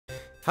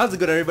How's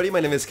it going, everybody? My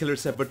name is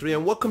Killer743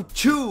 and welcome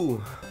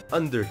to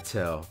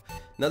Undertale.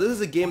 Now this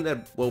is a game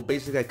that, well,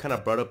 basically I kind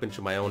of brought up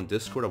into my own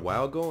Discord a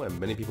while ago, and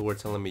many people were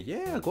telling me,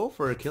 yeah, go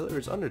for it, Killer,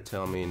 it's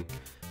Undertale. I mean,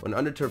 when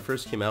Undertale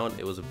first came out,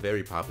 it was a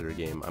very popular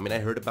game. I mean, I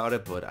heard about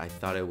it, but I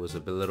thought it was a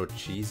little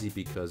cheesy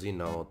because, you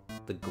know,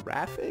 the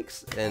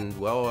graphics, and,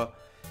 well,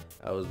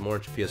 I was more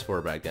into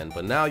PS4 back then.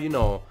 But now, you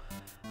know,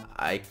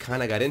 I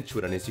kind of got into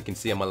it, and as you can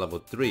see, I'm on level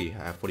 3.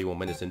 I have 41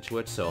 minutes into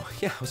it, so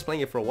yeah, I was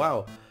playing it for a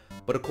while.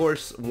 But of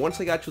course, once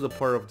I got to the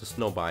part of the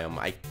snow biome,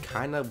 I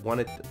kind of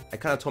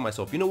told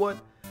myself, you know what?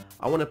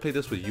 I want to play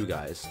this with you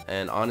guys.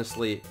 And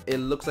honestly, it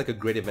looks like a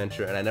great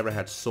adventure, and I never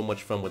had so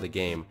much fun with a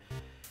game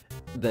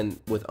than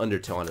with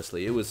Undertale,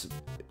 honestly. It was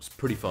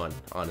pretty fun,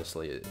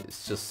 honestly.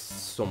 It's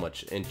just so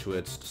much into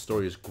it. The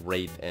story is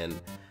great, and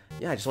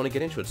yeah, I just want to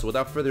get into it. So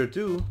without further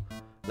ado,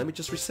 let me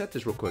just reset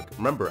this real quick.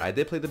 Remember, I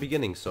did play the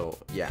beginning, so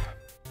yeah.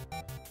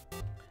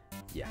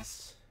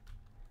 Yes.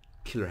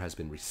 Killer has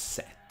been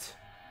reset.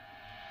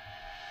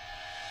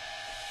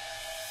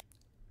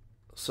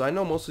 So I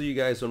know most of you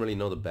guys don't really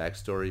know the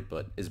backstory,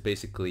 but it's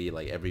basically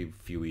like every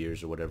few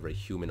years or whatever, a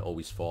human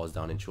always falls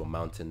down into a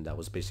mountain that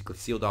was basically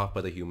sealed off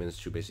by the humans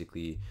to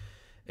basically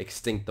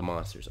extinct the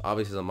monsters.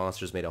 Obviously the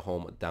monsters made a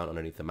home down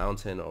underneath the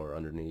mountain or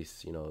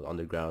underneath, you know,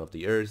 underground of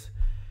the earth.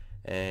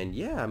 And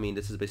yeah, I mean,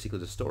 this is basically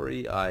the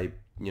story.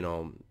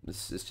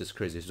 It's just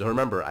crazy. So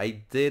remember,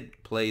 I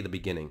did play the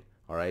beginning,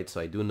 alright?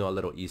 So I do know a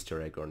little Easter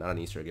egg, or not an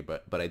Easter egg,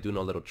 but I do know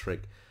a little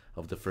trick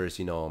of the first,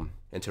 you know,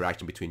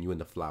 interaction between you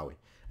and the Flowey.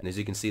 And as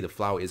you can see, the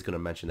flower is going to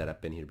mention that I've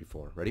been here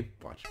before. Ready?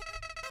 Watch.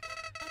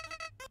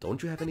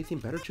 Don't you have anything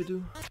better to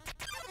do?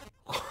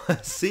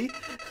 See?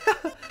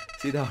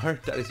 See the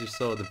heart? That is your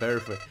soul. The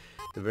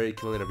very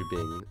killing of your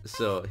being.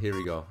 So, here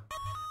we go.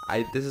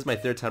 This is my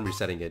third time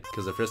resetting it,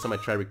 because the first time I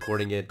tried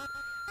recording it,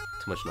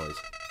 too much noise.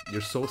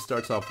 Your soul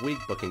starts off weak,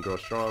 but can grow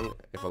strong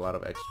if a lot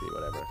of XP,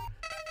 whatever.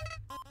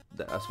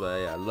 That's why,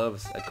 yeah,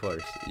 love, of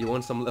course. You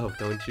want some love,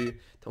 don't you?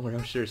 Don't worry,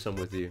 I'll share some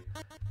with you.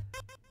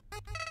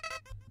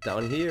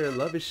 Down here,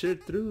 love is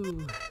shared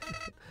through.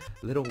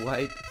 Little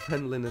white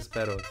friendliness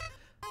petals.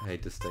 I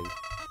hate this thing.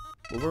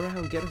 Move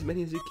around, get as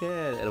many as you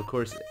can. And of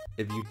course,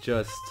 if you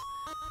just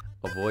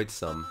avoid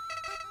some.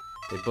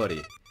 Hey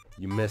buddy,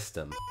 you missed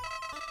them.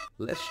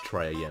 Let's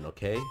try again,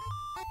 okay?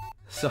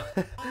 So,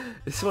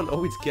 this one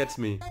always gets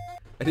me.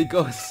 And he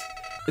goes,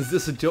 is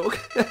this a joke?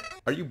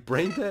 Are you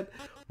brain dead?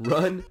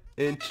 Run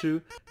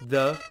into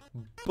the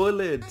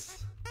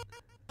bullets.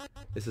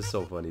 This is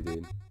so funny,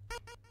 dude.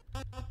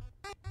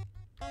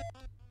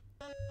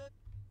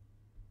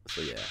 So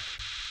yeah,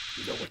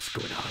 you know what's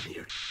going on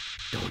here,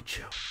 don't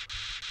you?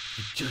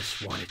 You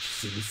just wanted to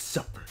see me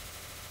suffer.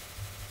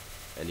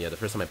 And yeah, the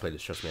first time I played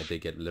this, trust me, I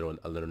did get a little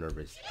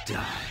nervous.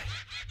 Die.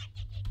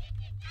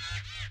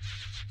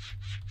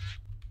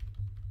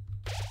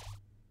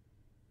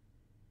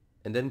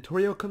 And then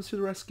Torio comes to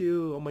the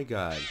rescue. Oh my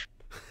god.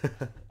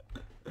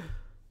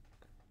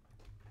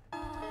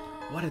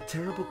 What a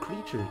terrible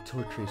creature,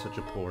 torturing such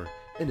a poor,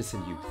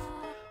 innocent youth.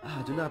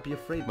 Ah, do not be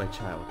afraid, my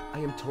child. I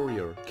am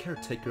Torio,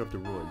 caretaker of the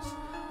ruins.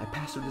 I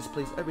pass through this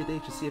place every day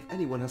to see if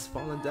anyone has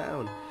fallen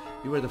down.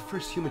 You are the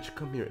first human to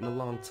come here in a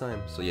long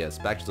time. So yes,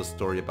 back to the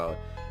story about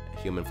a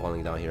human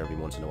falling down here every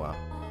once in a while.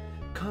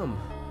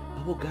 Come,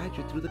 I will guide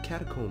you through the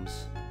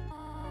catacombs.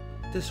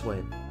 This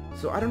way.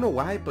 So I don't know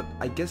why, but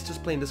I guess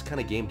just playing this kind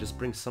of game just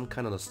brings some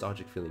kind of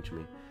nostalgic feeling to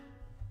me.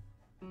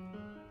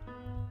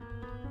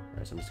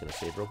 Alright, so I'm just gonna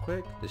save real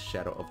quick. The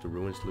shadow of the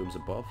ruins looms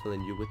above,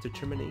 filling you with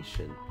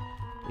determination.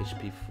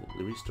 HP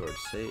fully restored,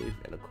 save,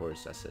 and of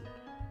course that's it.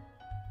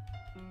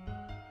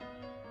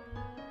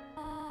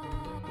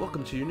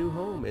 Welcome to your new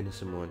home,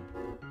 innocent one.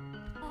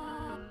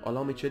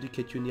 Allow me to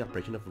educate you in the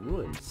operation of the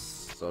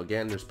ruins. So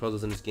again, there's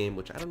puzzles in this game,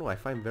 which I don't know, I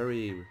find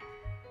very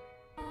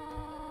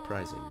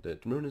surprising. The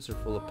ruins are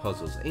full of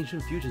puzzles,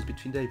 ancient fusions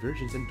between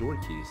diversions and door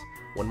keys.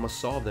 One must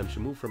solve them to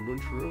move from room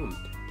to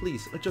room.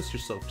 Please, adjust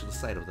yourself to the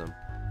sight of them.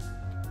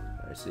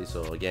 Alright, see,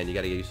 so again, you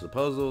gotta get used to the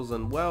puzzles,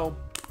 and well,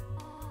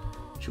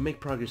 to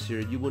make progress here,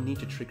 you will need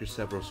to trigger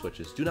several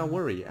switches. Do not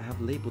worry, I have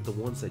labeled the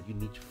ones that you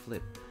need to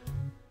flip.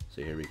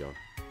 So here we go.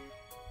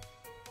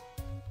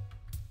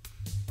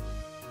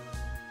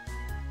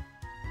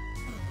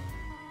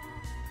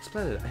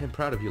 Splendid, I am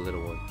proud of you,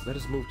 little one. Let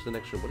us move to the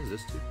next room. What does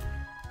this do?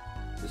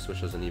 This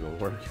switch doesn't even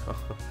work.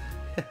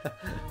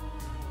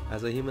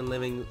 As a human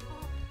living...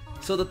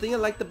 So the thing I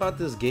liked about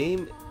this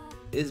game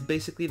is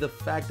basically the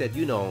fact that,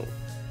 you know,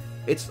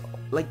 it's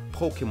like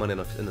Pokemon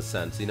in a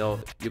sense, you know,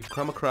 you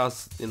come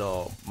across, you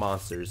know,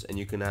 monsters and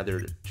you can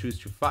either choose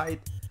to fight,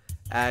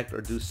 act,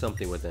 or do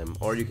something with them,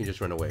 or you can just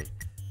run away.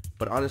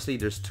 But honestly,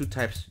 there's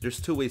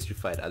two ways to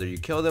fight. Either you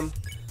kill them,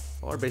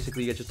 or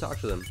basically you get to talk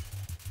to them.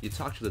 You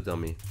talk to the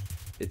dummy.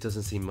 It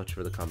doesn't seem much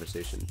for the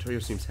conversation.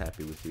 Torio seems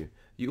happy with you.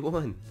 You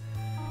won.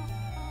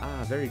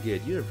 Ah, very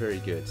good. You're very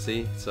good.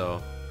 See?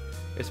 So,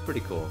 it's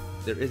pretty cool.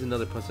 There is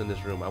another puzzle in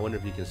this room. I wonder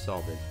if you can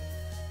solve it.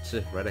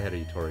 Sit right ahead of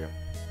you, Torio.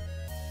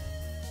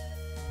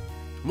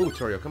 Move,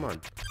 Torio, come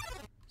on.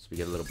 So we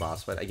get a little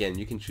boss fight. Again,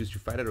 you can choose to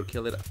fight it or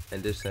kill it.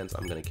 In this sense,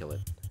 I'm gonna kill it.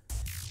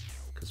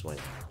 this way.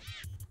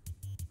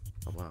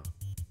 Oh wow.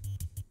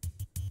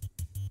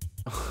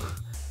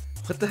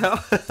 What the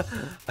hell?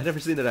 I've never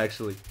seen that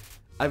actually.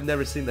 I've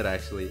never seen that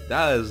actually.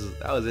 That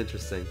was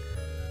interesting.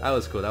 That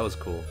was cool. That was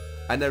cool.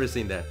 I've never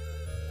seen that.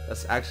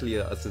 That's actually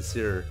a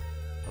sincere.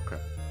 Oh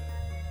crap.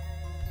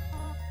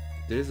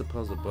 There is a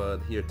puzzle, but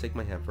here, take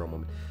my hand for a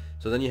moment.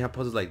 So then you have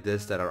puzzles like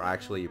this that are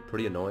actually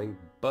pretty annoying,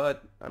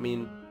 but I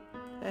mean,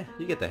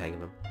 you get the hang of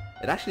them.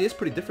 It actually is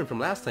pretty different from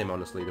last time,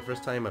 honestly. The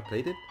first time I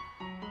played it,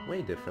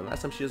 way different.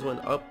 Last time she just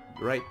went up,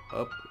 right,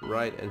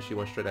 and she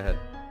went straight ahead.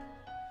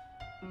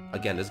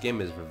 Again, this game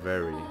is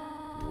very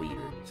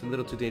weird. It's a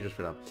little too dangerous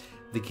for now.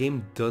 The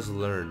game does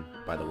learn,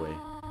 by the way.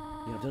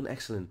 You have done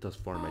excellent thus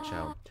far, my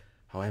child.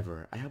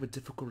 However, I have a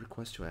difficult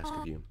request to ask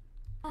of you.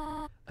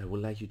 I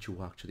would like you to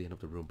walk to the end of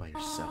the room by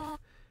yourself.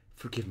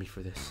 Forgive me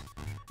for this.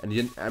 And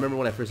I remember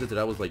when I first did it,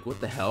 I was like, what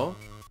the hell?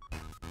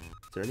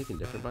 Is there anything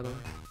different, by the way?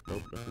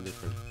 Nope, nothing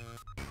different.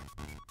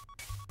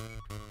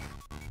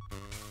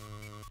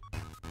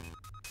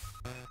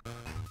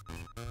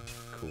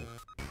 Cool.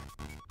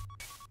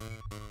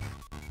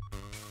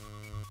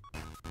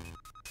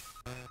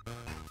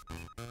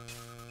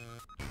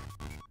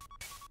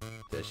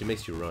 Yeah, she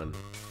makes you run.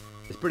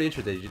 It's pretty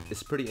interesting.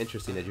 It's pretty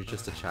interesting that you're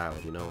just a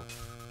child, you know.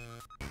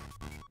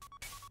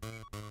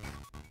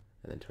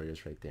 And then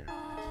Torio's right there.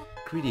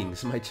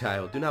 Greetings, my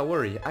child. Do not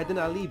worry. I did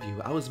not leave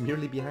you. I was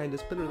merely behind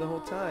this pillar the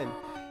whole time.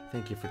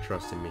 Thank you for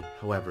trusting me.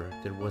 However,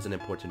 there was an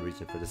important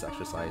reason for this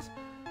exercise.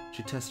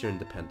 To test your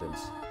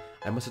independence.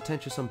 I must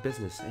attend to some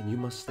business, and you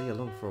must stay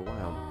alone for a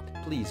while.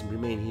 Please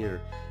remain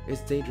here.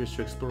 It's dangerous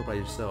to explore by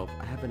yourself.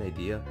 I have an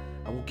idea.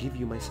 I will give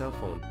you my cell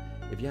phone.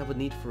 If you have a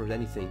need for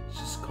anything,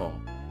 just call.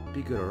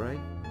 Be good, alright?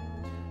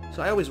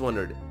 So I always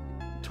wondered,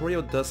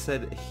 Torio does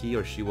said he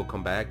or she will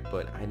come back,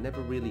 but I never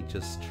really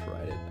just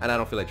tried it. And I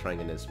don't feel like trying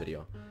in this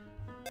video.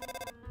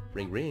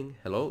 Ring ring.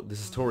 Hello,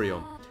 this is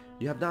Torio.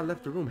 You have not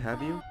left the room,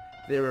 have you?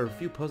 There are a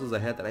few puzzles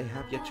ahead that I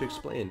have yet to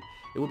explain.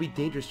 It would be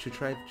dangerous to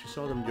try to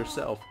solve them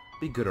yourself.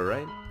 Be good,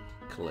 alright?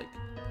 Click.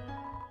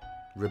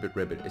 Ribbit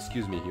ribbit.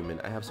 Excuse me, human.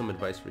 I have some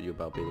advice for you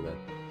about being bad.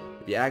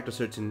 If you act a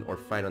certain or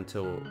fight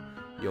until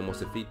you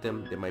almost defeat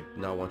them, they might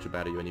not want to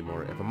battle you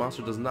anymore. If a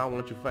monster does not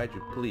want to fight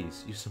you,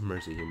 please use some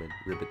mercy, human.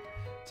 Ribbit.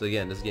 So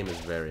again, this game is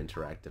very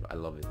interactive. I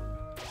love it.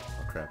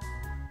 Oh crap.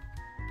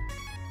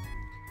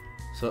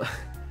 So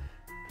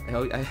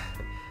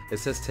it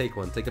says take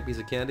one. Take a piece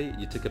of candy.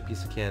 You took a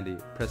piece of candy.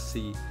 Press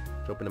C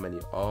to open the menu.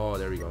 Oh,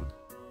 there we go.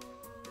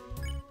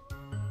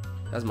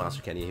 That's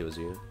monster candy. He was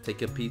you.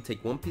 Take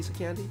one piece of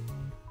candy.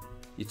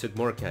 You took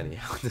more candy.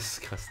 How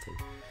disgusting.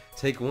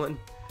 Take one.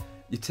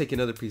 You take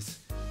another piece.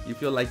 You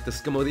feel like the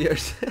scum of the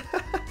earth.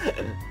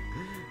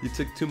 You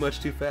took too much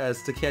too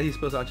fast. The candy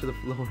spills onto the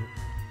floor.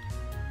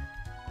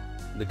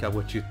 Look at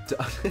what you've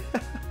done.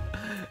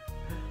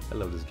 I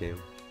love this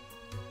game.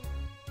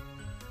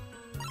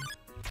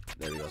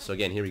 There we go. So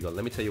again, here we go.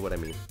 Let me tell you what I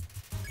mean.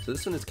 So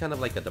this one is kind of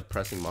like a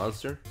depressing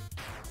monster.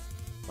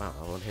 Wow,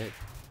 I won't hit.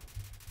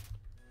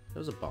 There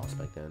was a boss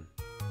back then.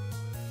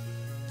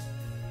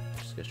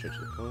 Just get straight to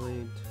the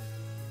point.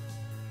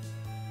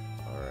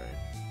 Alright.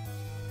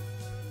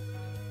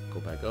 Go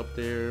back up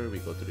there. We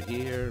go through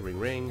here. Ring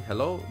ring.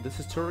 Hello, this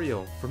is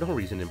Torio. For no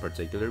reason in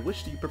particular,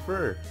 which do you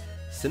prefer?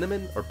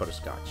 Cinnamon or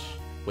butterscotch?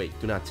 Wait,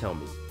 do not tell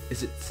me.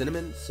 Is it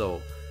cinnamon?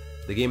 So,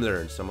 the game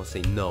learns, so I'm gonna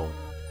say no.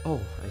 Oh,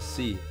 I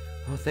see.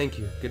 Oh, thank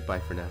you. Goodbye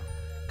for now.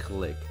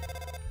 Click.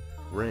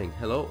 Ring.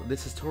 Hello,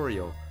 this is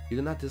Torio. You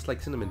do not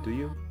dislike cinnamon, do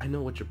you? I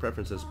know what your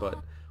preference is,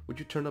 but would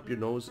you turn up your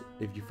nose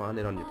if you found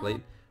it on your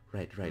plate?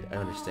 Right, I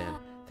understand.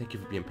 Thank you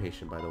for being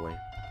patient, by the way.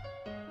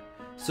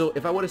 So,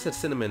 if I would have said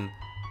cinnamon,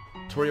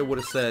 Torio would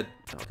have said...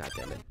 Oh, god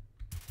damn it.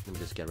 Let me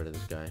just get rid of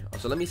this guy. Oh,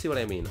 so let me see what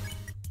I mean.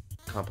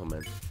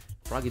 Compliment.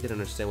 Froggy didn't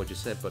understand what you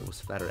said, but was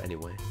flattered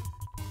anyway.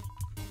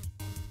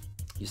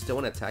 You still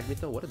want to attack me,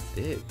 though? What a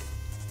dick.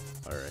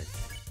 Alright.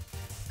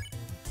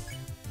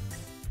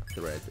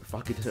 Right.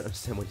 Froggy didn't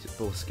understand what you said,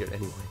 but was scared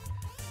anyway.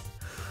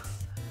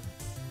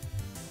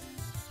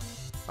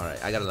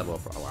 Alright, I gotta level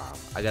up. Oh, wow.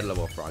 I gotta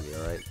level up Froggy,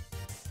 alright?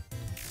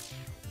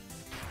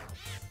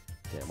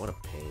 Damn, what a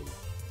pain.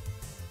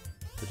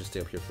 We'll just stay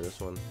up here for this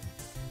one.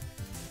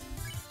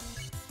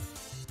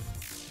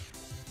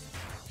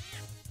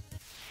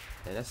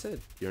 And that's it.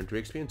 You earned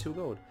 3 XP and 2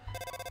 gold.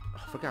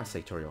 Oh, for God's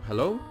sake, Torio.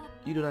 Hello?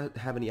 You do not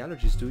have any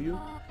allergies, do you?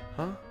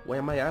 Huh? Why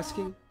am I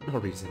asking? No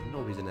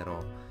reason at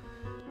all.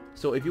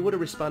 So if you would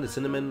have responded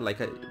cinnamon like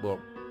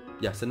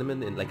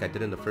cinnamon and like I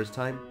did in the first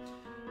time,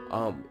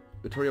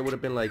 Torio would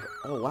have been like,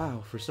 oh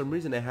wow, for some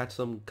reason I had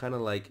some kind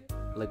of like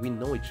we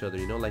know each other,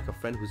 you know, like a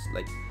friend who's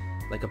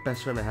like a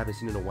best friend I haven't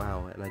seen in a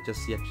while, and I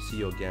just yet to see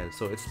you again.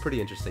 So it's pretty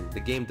interesting. The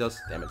game does,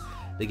 damn it,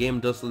 the game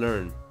does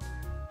learn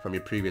from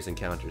your previous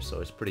encounters.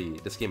 So it's pretty,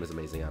 this game is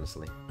amazing,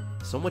 honestly.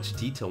 So much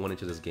detail went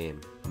into this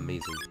game.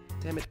 Amazing.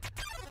 Damn it.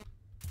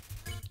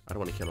 I don't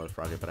want to kill another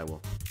frog, but I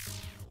will.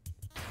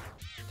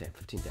 Damn,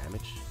 15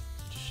 damage.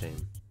 Such a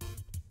shame.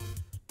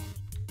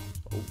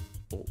 Oh.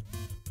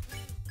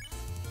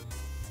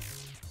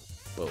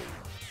 Whoa.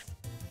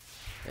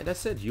 And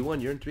that's it. You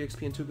won. You earned 3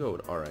 XP and 2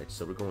 gold. Alright,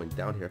 so we're going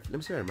down here. Let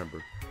me see if I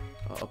remember.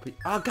 Up here.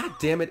 Oh, god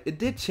damn it. It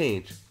did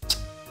change.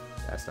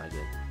 That's not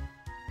good.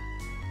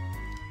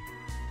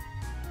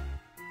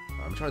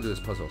 I'm trying to do this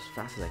puzzle as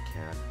fast as I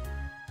can.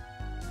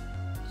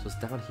 So it's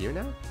down here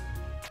now?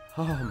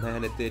 Oh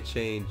man, it did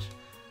change.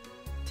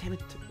 Damn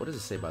it. What does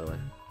it say, by the way?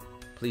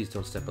 Please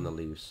don't step on the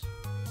leaves.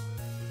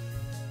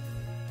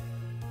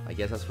 I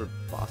guess that's where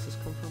bosses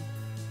come from?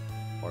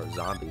 Or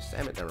zombies.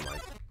 Damn it, never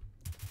mind.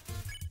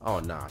 Oh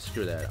nah,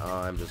 screw that.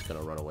 I'm just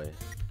gonna run away.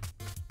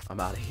 I'm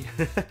out of here.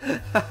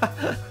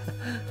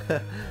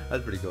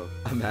 That's pretty cool.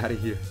 I'm out of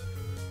here.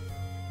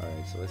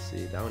 Alright, so let's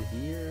see. Down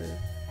here.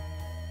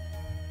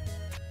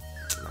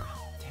 Nah,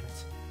 damn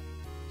it.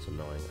 It's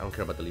annoying. I don't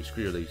care about the leaves.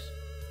 Screw your leaves.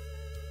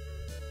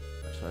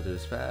 I'm trying to do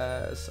this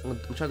fast. I'm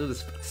trying to do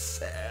this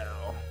fast.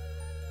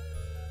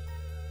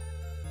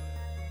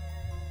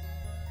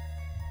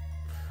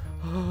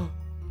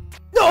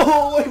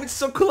 No! It was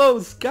so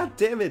close! God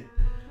damn it!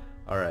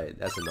 Alright,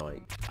 that's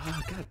annoying.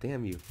 Oh, god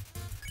damn you.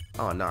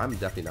 Oh, no, I'm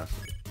definitely not...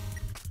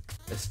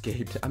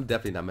 Escaped. I'm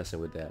definitely not messing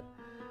with that.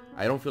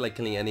 I don't feel like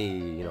killing any,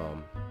 you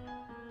know...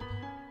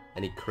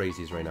 any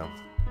crazies right now.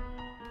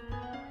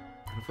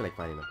 I don't feel like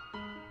fighting them.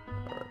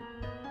 Alright.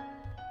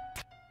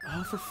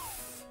 Oh, for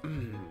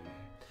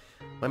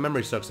My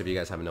memory sucks if you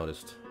guys haven't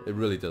noticed. It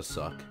really does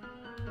suck.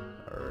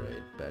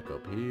 Alright, back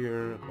up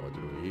here, go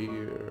through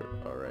here.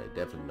 Alright,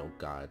 definitely no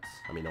gods.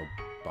 I mean, no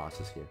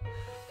bosses here.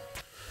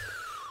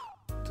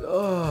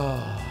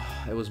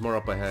 Oh, it was more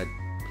up ahead.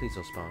 Please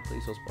don't spawn,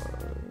 please don't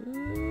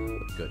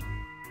spawn. Good.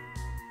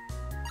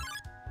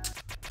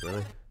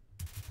 Really?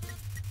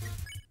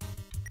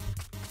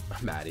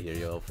 I'm out of here,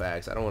 yo.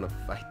 Facts. I don't want to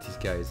fight these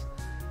guys.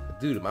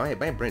 Dude, my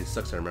brain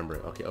sucks to remember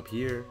it. Okay, up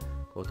here,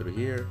 go through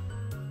here.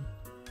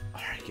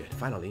 Alright, good.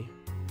 Finally.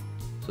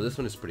 So this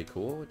one is pretty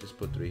cool. Just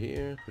put through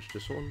here, push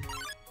this one.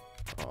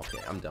 Oh, okay,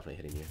 I'm definitely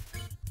hitting you.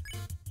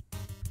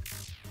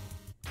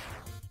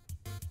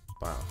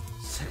 Wow,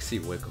 sexy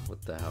wiggle,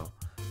 what the hell?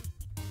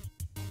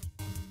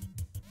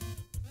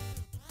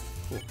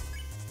 Ooh.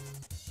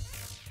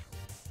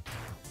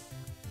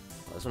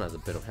 Oh, this one has a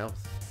bit of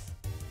health.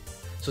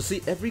 So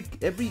see, every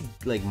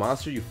like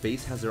monster you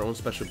face has their own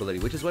special ability,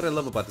 which is what I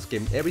love about this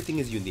game. Everything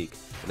is unique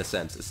in a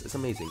sense. It's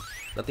amazing.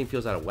 Nothing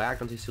feels out of whack.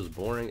 Nothing feels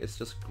boring. It's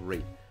just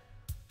great.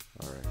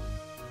 Alright.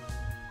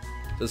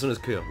 So this one is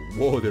clear.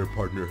 Whoa there,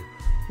 partner.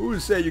 Who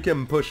say you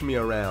can push me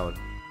around?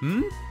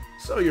 Hmm?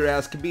 So your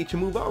ass can beat you,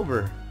 move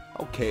over.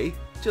 Okay,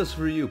 just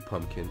for you,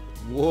 pumpkin.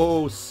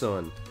 Whoa,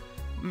 son.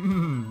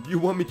 You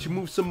want me to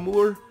move some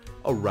more?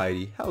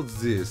 Alrighty,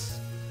 how's this?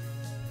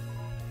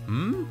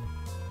 Hmm?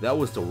 That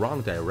was the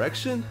wrong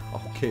direction?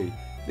 Okay,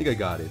 I think I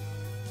got it.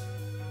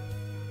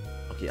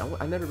 Okay,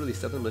 I never really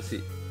stepped on. Let's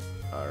see.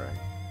 Alright.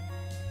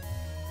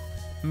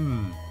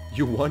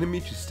 You wanted me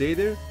to stay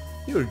there?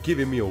 You're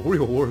giving me a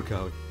real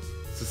workout.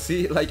 So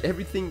see, like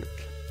everything...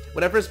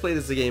 When I first played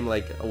this game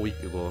like a week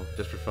ago,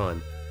 just for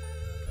fun,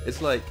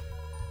 it's like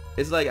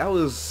I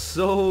was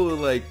so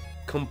like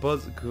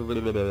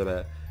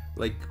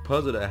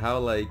puzzled at how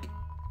like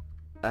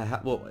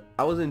well,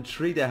 I was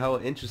intrigued at how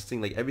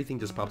interesting like everything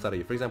just pops out of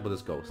you. For example,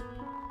 this ghost.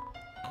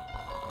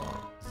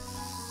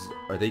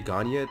 Are they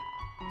gone yet?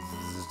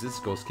 This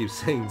ghost keeps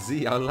saying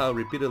Z out loud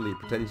repeatedly,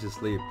 pretending to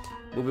sleep.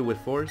 Move it with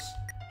force?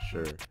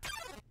 Sure.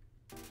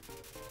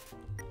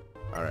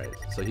 Alright,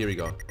 so here we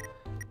go.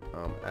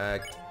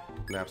 Act,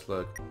 naps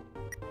look.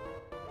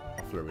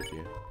 I'll flirt with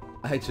you.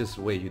 I just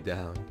weigh you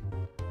down.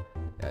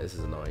 Yeah, this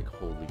is annoying.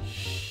 Holy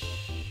shh.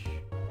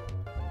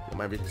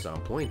 My everything's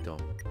on point though.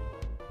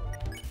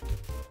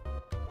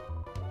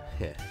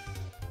 Yeah.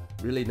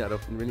 Really not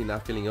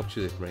feeling up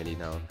to this right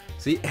now.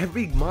 See,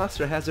 every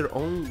monster has their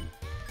own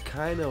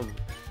kind of...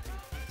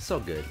 So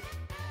good.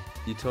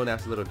 You told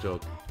us a little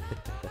joke.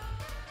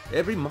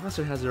 Every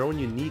monster has their own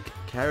unique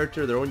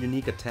character, their own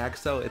unique attack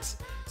style. It's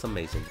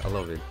amazing. I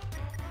love it.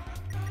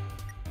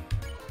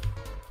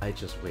 I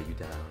just weigh you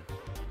down.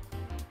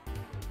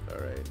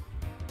 Alright.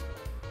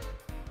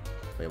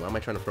 Wait, why am I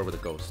trying to throw over the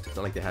ghost? It's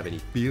not like they have any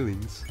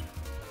feelings.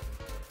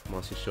 I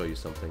want to show you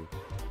something.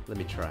 Let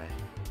me try.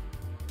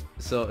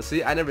 So,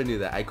 see, I never knew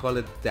that. I call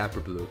it Dapper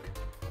Look.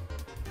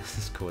 This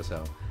is cool as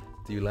hell.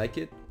 Do you like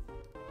it?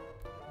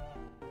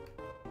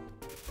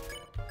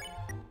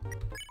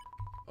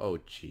 Oh,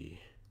 gee.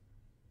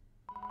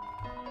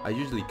 I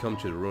usually come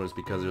to the ruins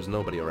because there's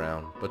nobody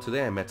around, but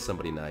today I met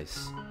somebody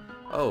nice.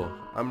 Oh,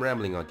 I'm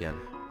rambling again.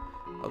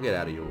 I'll get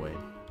out of your way.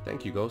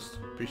 Thank you, Ghost.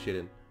 Appreciate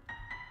it.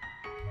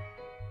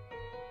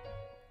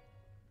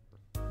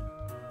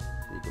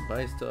 You can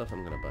buy stuff.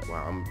 I'm gonna buy...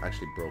 Wow, I'm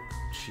actually broke.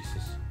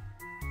 Jesus.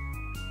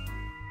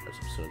 I'm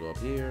just gonna go up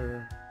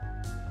here.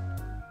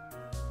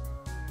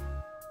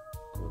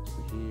 Go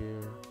through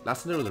here.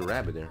 Last time there was a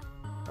rabbit there.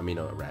 I mean,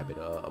 a rabbit,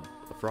 a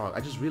frog.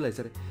 I just realized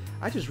that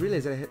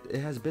it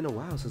has been a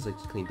while since I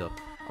cleaned up.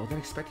 I was not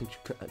expecting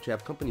to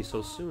have company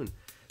so soon.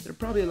 There are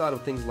probably a lot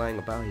of things lying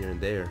about here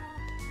and there.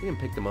 You can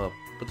pick them up,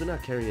 but do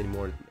not carry any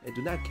more.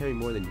 Do not carry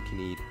more than you can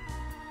eat.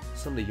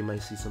 Someday you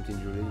might see something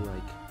you really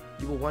like.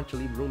 You will want to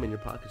leave room in your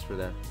pockets for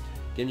that.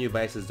 Giving you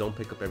advice is don't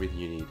pick up everything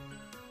you need,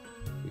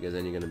 because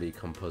then you're gonna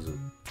become puzzled.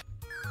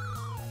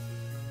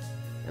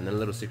 And then a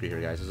little secret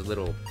here, guys. There's a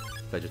little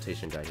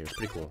vegetation guy here. It's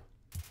pretty cool.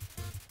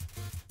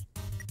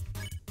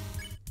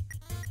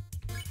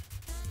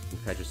 You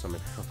catch your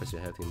summon. How fast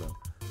your health team up?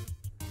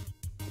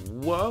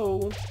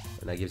 Whoa!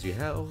 And that gives you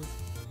health.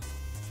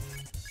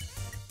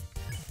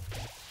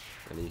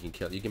 And then you can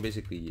kill. You can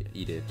basically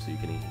eat it, so you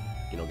can eat,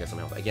 you know, get some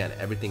health. Again,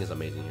 everything is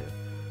amazing here.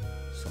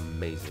 It's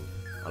amazing.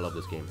 I love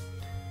this game.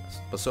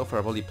 But so far,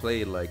 I've only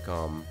played like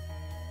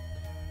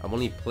I've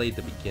only played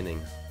the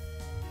beginning,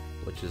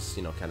 which is,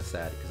 you know, kind of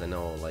sad, because I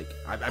know, like,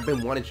 I've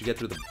been wanting to get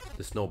through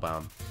the snow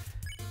biome.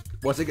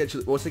 Once I get to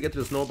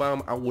the snow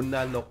biome, I would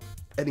not know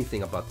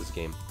anything about this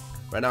game.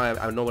 Right now,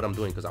 I know what I'm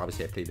doing, because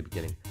obviously I played the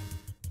beginning.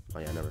 Oh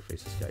yeah, I never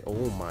faced this guy.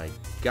 Oh my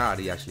god,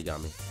 he actually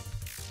got me.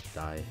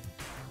 Die.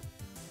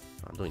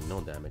 I'm doing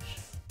no damage.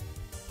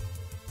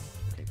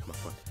 Okay, come on,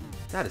 fuck.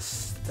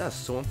 That's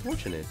so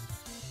unfortunate.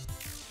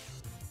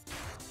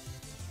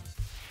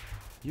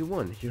 You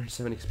won. You earned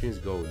 7 experience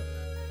gold.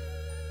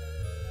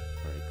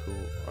 Alright,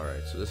 cool.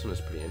 Alright, so this one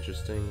is pretty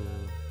interesting.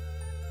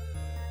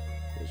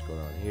 You just go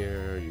down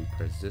here, you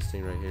press this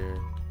thing right here.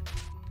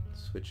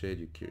 Switch it,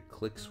 you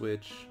click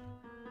switch.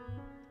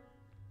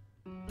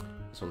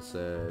 This one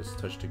says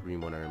touch the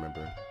green one, I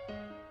remember.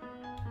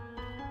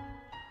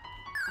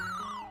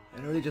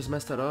 I really just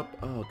messed that up.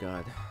 Oh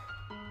god.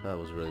 That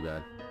was really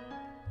bad.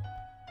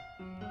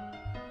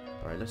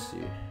 Alright, let's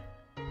see.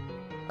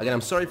 Again,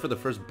 I'm sorry for the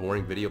first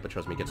boring video, but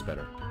trust me, it gets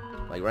better.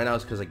 Like right now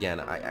it's because, again,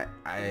 I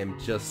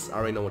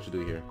already know what to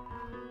do here.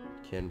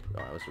 Oh,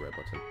 that was the right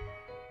button.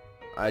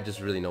 I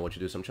just really know what to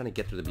do, so I'm trying to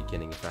get through the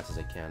beginning as fast as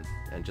I can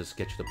and just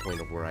get to the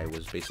point of where I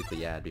was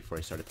basically at before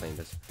I started playing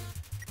this.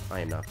 I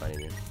am not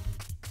fighting you.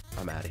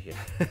 I'm out of here.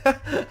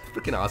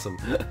 Freaking awesome.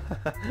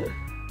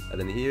 And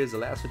then here's the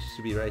last one,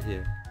 should be right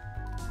here.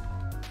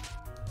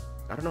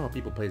 I don't know how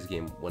people play this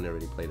game when they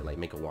already played it, like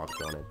make a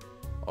walkthrough on it.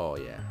 Oh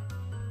yeah.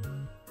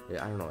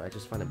 Yeah, I don't know, I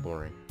just find it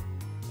boring.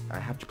 I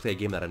have to play a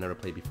game that I never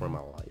played before in my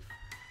life,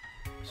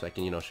 so I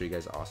can, you know, show you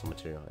guys awesome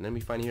material. And then we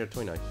find here a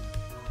toy knife.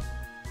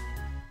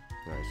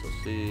 Alright, so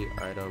see,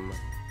 item,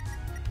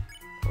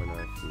 toy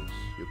knife,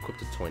 you equip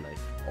the toy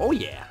knife. Oh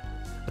yeah!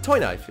 A toy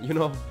knife, you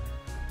know.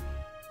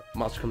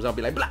 Monster comes out and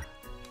be like, blah!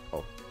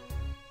 Oh.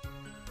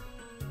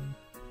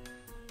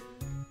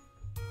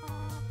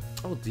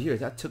 Oh dear,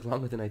 that took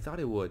longer than I thought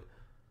it would.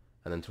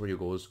 And then Torio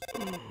goes,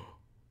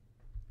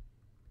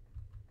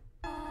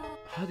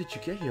 how did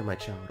you get here, my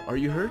child? Are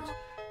you hurt?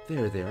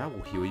 There, I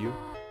will heal you.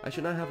 I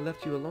should not have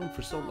left you alone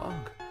for so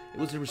long. It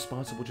was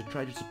irresponsible to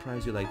try to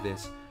surprise you like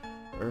this.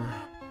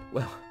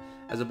 Well,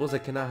 I suppose I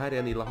cannot hide it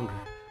any longer.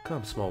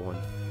 Come, small one.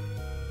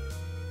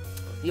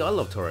 Yo, I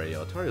love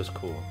Torio. Torio's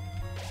cool.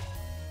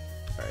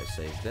 Alright,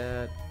 save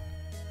that.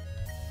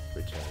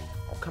 Return.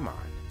 Oh, come on.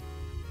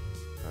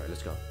 Alright,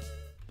 let's go.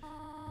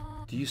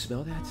 Do you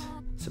smell that?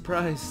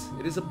 Surprise!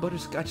 It is a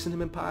butterscotch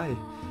cinnamon pie.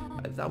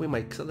 I thought we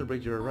might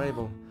celebrate your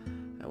arrival.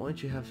 I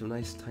want you to have a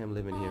nice time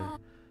living here.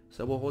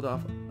 So we'll hold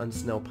off on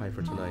snail pie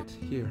for tonight.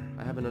 Here,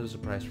 I have another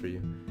surprise for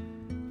you.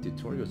 Dude,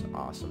 Torio's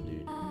awesome,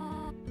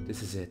 dude.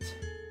 This is it.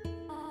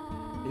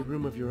 A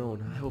room of your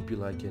own. I hope you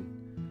like it.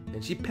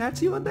 And she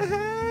pats you on the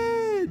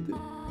head!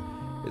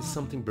 Is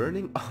something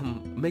burning?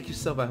 Make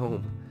yourself at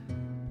home.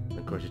 And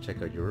of course, you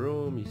check out your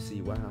room, you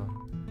see, wow.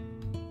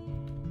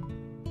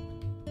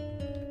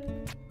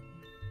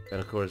 And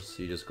of course,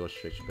 you just go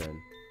straight to bed.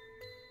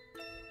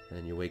 And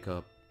then you wake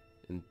up,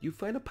 and you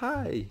find a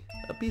pie!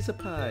 A piece of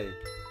pie!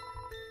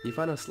 You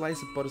find a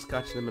slice of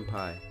butterscotch cinnamon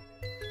pie.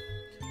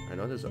 I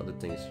know there's other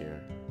things here.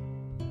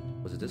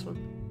 Was it this one?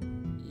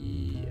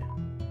 Yeah.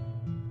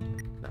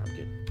 Nah, I'm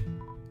good.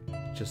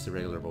 Just the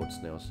regular old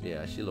snails.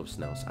 Yeah, she loves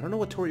snails. I don't know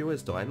what Torio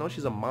is though. I know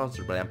she's a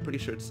monster, but I'm pretty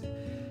sure it's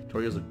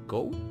Torio's a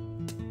goat.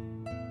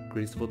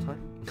 Graceful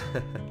time.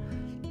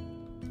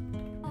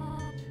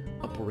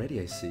 Up already,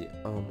 I see.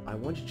 I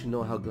want you to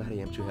know how glad I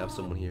am to have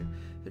someone here.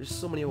 There's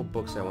so many old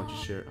books I want to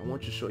share. I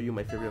want to show you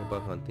my favorite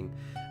bug hunting.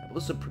 I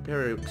also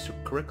prepare a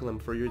curriculum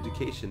for your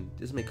education.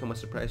 This may come as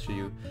a surprise for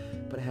you,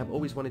 but I have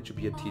always wanted to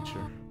be a teacher.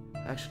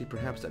 Actually,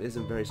 perhaps that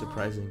isn't very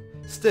surprising.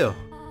 Still,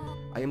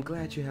 I am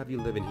glad to have you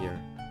living here.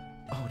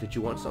 Oh, did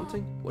you want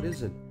something? What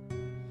is it?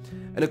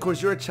 And of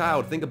course, you're a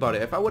child. Think about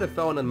it. If I would have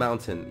fell on a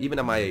mountain, even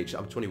at my age,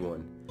 I'm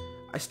 21,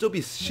 I'd still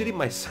be shitting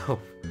myself.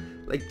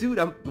 Like, dude,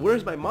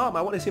 where's my mom?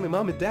 I want to see my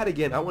mom and dad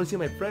again. I want to see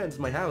my friends,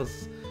 my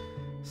house.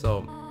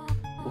 So,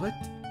 what?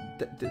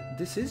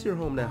 This is your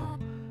home now.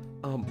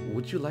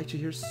 Would you like to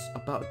hear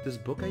about this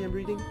book I am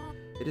reading?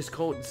 It is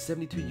called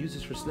 72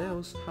 Uses for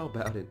Snails. How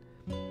about it?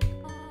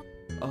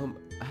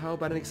 How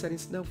about an exciting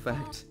snail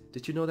fact?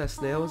 Did you know that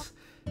snails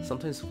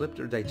sometimes flip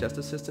their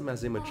digestive system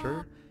as they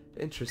mature?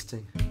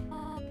 Interesting.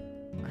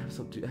 I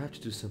have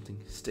to do something.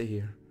 Stay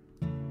here.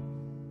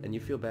 And you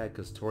feel bad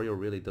because Torio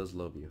really does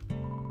love you.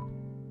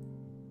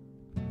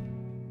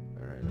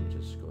 Alright, let me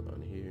just go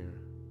down here.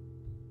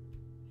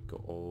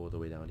 Go all the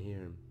way down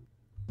here.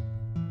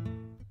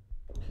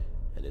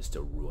 And it's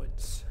the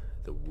ruins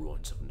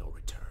of no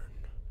return.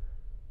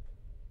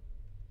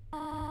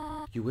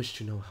 You wish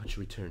to know how to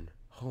return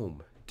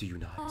home, do you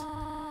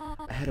not?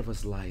 Ahead of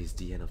us lies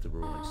the end of the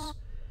ruins.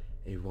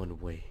 A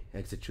one-way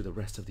exit to the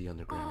rest of the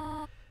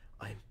underground.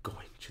 I am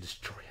going to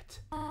destroy it.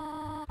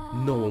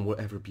 No one will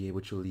ever be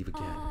able to leave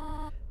again.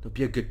 Now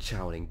be a good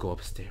child and go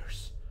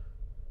upstairs.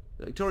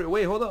 Victoria,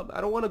 wait, hold up. I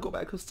don't want to go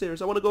back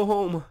upstairs. I want to go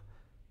home.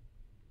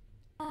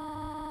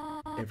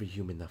 Every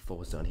human that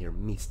falls down here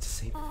meets the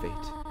same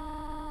fate.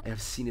 I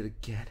have seen it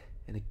again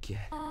and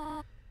again.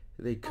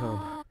 They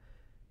come,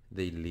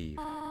 they leave,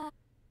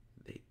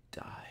 they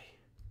die.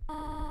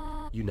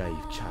 You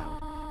naive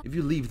child, if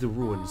you leave the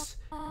ruins,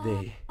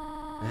 they,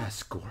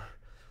 Asgore,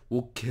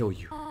 will kill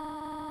you.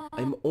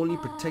 I'm only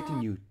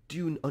protecting you, do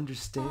you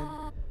understand?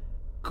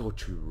 Go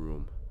to your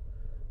room.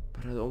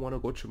 But I don't want to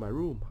go to my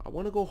room, I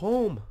want to go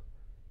home.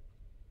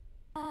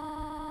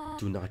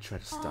 Do not try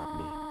to stop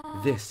me.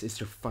 This is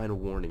your final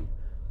warning.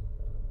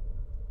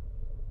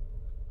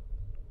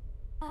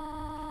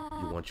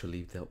 You want to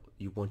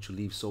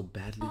leave so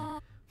badly?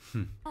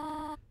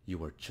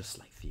 You are just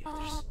like the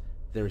others.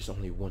 There is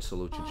only one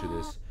solution to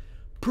this.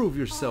 Prove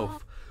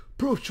yourself.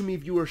 Prove to me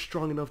if you are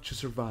strong enough to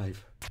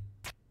survive.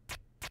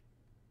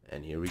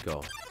 And here we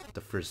go.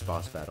 The first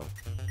boss battle.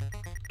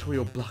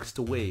 Torio blocks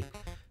the way.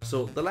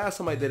 So the last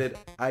time I did it,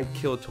 I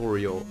killed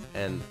Torio,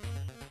 and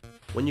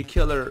when you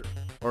kill her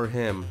or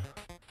him,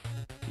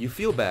 you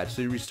feel bad,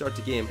 so you restart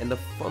the game. And the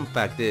fun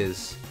fact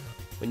is,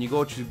 when you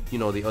go to,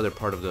 the other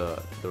part of the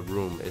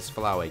room, it's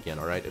Flowey again,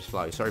 alright? It's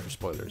Flowey. Sorry for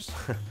spoilers.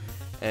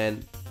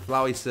 And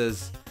Flowey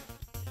says,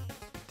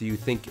 do you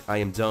think I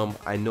am dumb?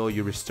 I know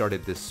you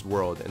restarted this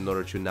world in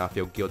order to not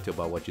feel guilty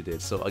about what you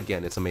did. So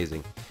again, it's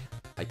amazing.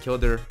 I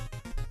killed her.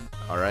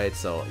 Alright,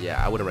 so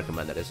yeah, I wouldn't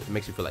recommend that. It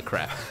makes you feel like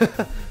crap.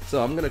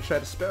 So I'm gonna try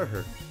to spare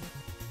her.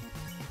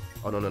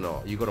 Oh,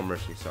 no. You go to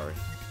Mercy, sorry.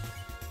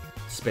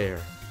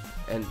 Spare.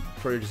 And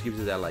Torio just gives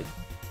you that, like,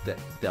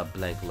 that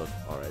blank look.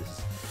 Alright.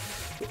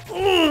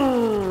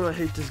 Oh, I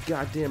hate this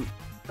goddamn...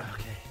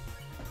 Okay.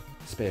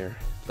 Spare. ...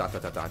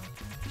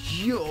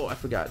 Yo, I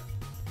forgot.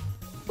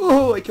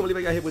 Oh, I can't believe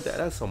I got hit with that.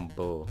 That's some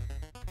bull. ...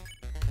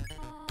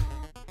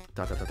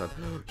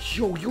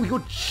 Yo,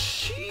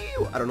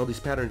 chill. I don't know these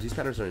patterns. These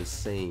patterns are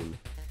insane.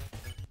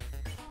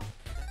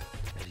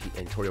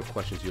 And Torio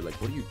questions you like,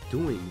 what are you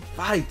doing?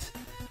 Fight!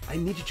 I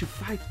need you to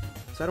fight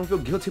so I don't feel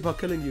guilty about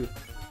killing you.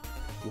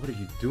 What are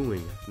you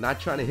doing? Not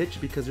trying to hit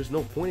you because there's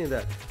no point in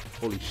that.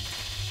 Holy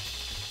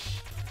sh...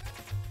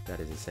 That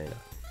is insane.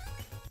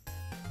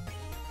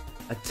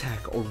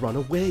 Attack or run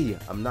away.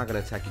 I'm not gonna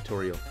attack you,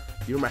 Torio.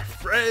 You're my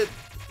friend.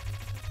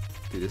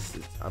 Dude, this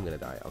is... I'm gonna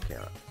die. Okay.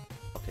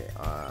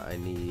 I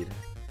need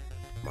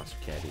monster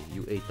candy.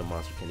 You ate the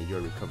monster candy. You're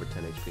recovered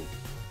 10 HP.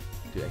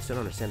 Dude, I still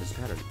don't understand this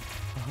pattern.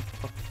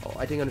 Oh,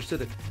 I think I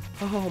understood it.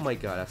 Oh my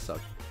god, that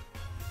sucked.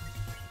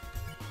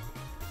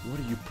 What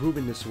are you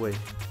proving this way?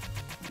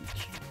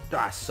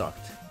 That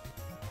sucked.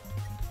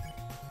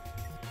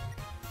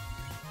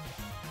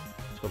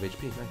 12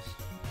 HP, nice.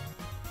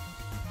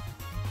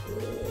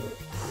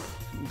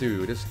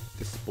 Dude, this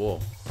is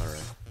bull.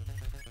 Alright.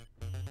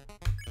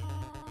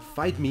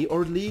 Fight me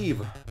or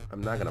leave.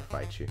 I'm not gonna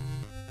fight you.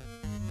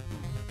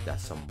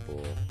 That's some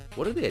bull.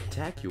 What do they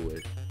attack you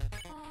with?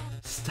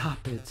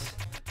 Stop it.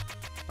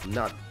 I'm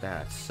not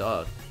that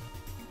sucked.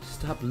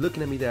 Stop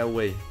looking at me that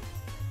way.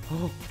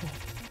 Oh.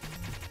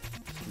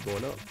 Keep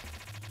going up.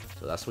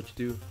 So that's what you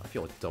do? I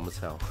feel dumb as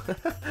hell.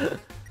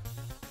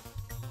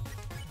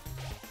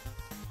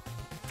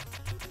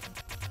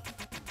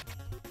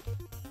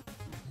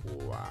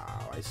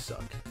 Wow, I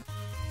suck.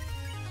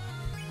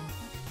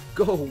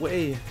 Go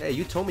away. Hey,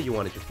 you told me you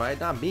wanted to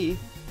fight, not me.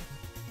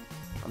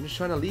 I'm just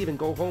trying to leave and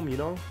go home, you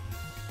know?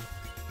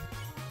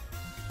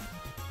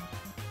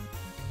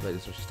 Wait,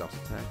 this is when she stops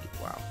attacking.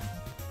 Wow.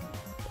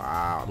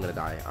 Wow, I'm gonna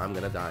die. I'm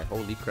gonna die.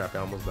 Holy crap, I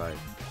almost died.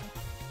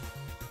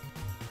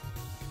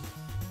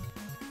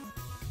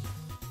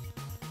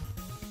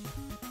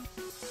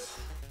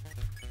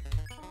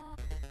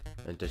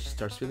 And then she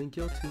starts feeling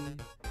guilty.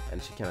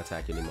 And she can't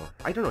attack anymore.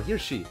 I don't know,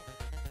 here's she.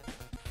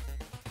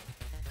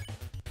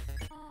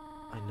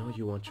 I know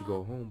you want to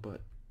go home,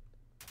 but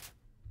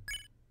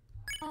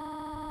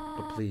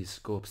please,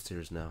 go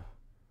upstairs now.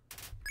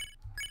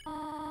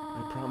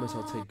 I promise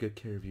I'll take good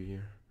care of you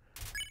here.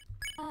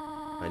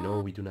 I know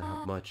we do not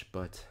have much,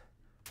 but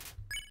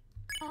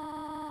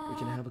we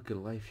can have a good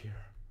life here.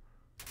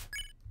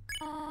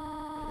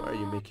 Why are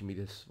you making me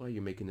this? Why are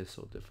you making this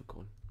so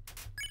difficult?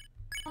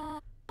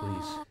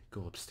 Please,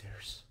 go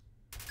upstairs.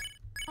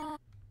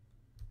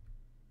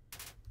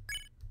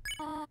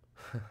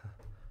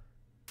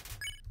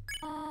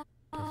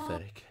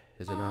 Pathetic,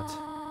 is it not?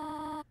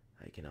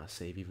 I cannot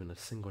save even a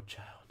single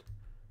child.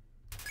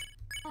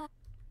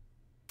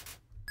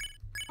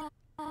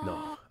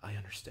 No, I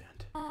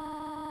understand.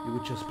 You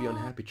would just be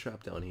unhappy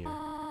trapped down here.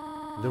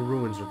 The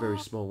ruins are very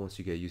small once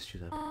you get used to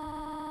them.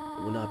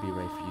 It will not be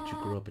right for you to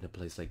grow up in a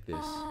place like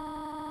this.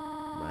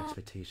 My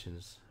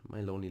expectations,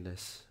 my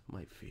loneliness,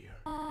 my fear.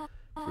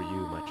 For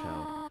you, my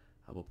child,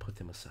 I will put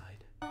them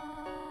aside.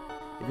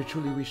 If you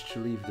truly wish to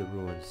leave the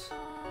ruins,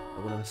 I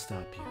will not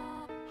stop you.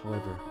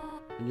 However,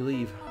 when you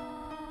leave,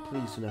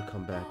 Please do not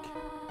come back.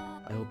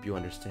 I hope you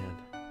understand.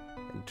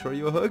 And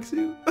Torio hugs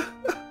you.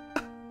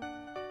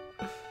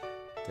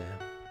 Damn.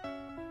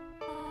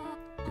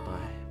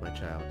 Goodbye, my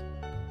child.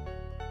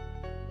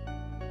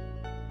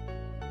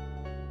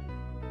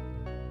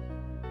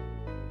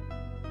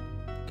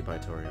 Goodbye,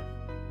 Torio.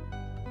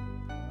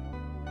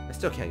 I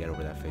still can't get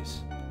over that face.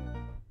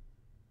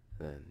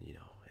 Then, you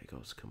know, it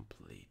goes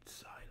complete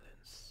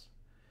silence.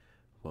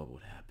 What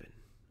would happen?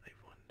 I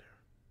wonder.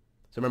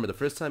 So remember, the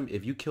first time,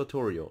 if you kill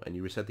Torio and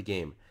you reset the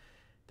game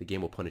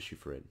will punish you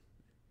for it.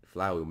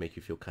 Flower will make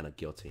you feel kind of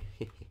guilty.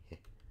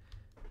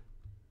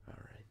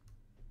 Alright.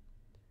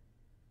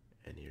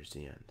 And here's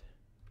the end.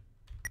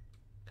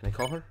 Can I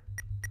call her?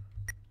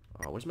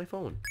 Oh, where's my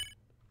phone?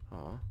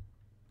 Aw.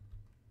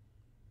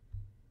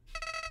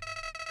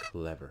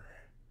 Clever.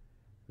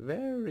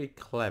 Very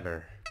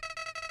clever.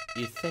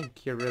 You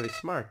think you're really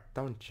smart,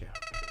 don't you?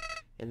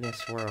 In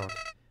this world,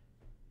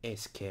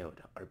 is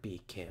killed or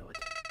be killed.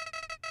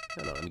 I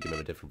don't know, let me give him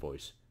a different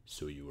voice.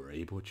 So you were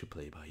able to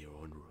play by your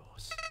own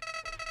rules.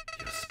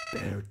 You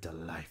spared the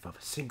life of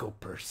a single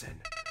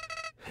person.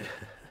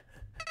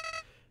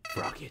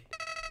 Frogget,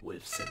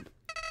 Wilson,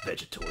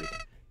 Vegetoid,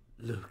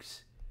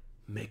 Lux,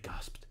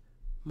 Megaspt,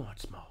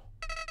 Mortsmo.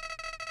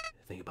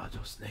 Think about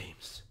those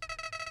names.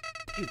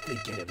 Do you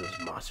think any of those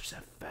monsters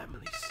have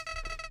families?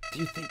 Do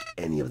you think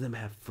any of them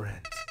have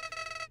friends?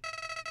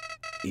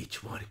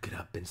 Each one could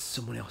have been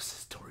someone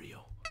else's Torio.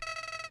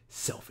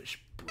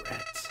 Selfish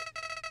brats.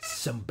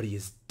 Somebody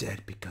is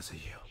dead because of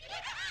you.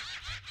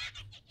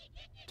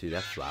 Dude,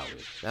 that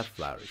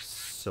flower is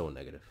so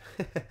negative.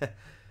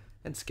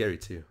 And scary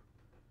too.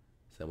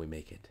 So then we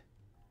make it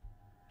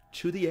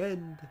to the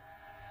end.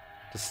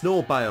 The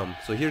snow biome.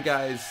 So here,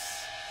 guys,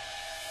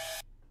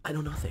 I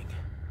know nothing.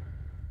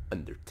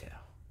 Undertale.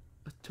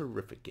 A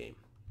terrific game.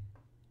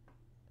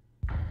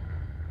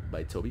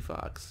 By Toby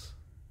Fox.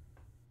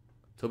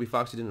 Toby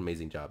Fox, you did an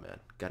amazing job, man.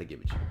 Gotta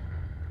give it to you.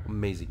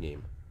 Amazing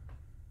game.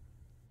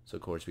 So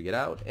of course we get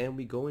out and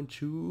we go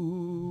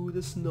into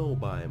the snow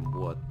biome.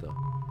 What the?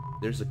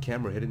 There's a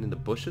camera hidden in the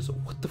bushes?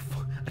 What the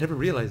fuck? I never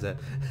realized that.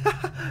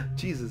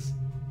 Jesus.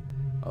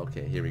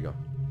 Okay, here we go.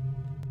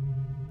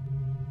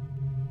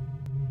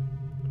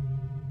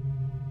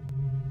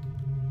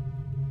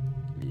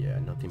 Yeah,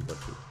 nothing but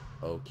you.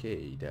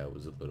 Okay, that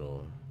was a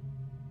little...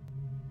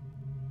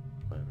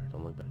 Whatever,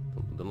 don't look back.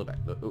 Don't look back.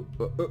 What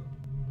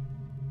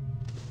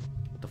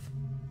the f...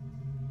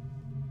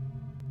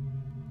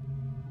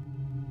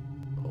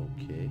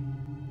 Okay.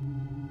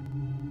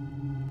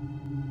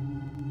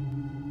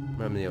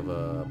 Remind me of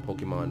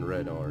Pokemon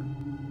Red or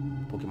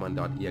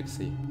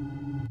Pokemon.exe.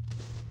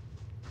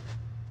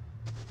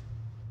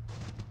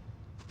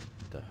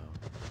 What the hell?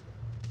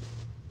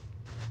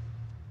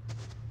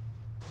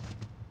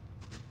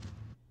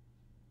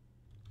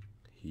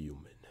 Human.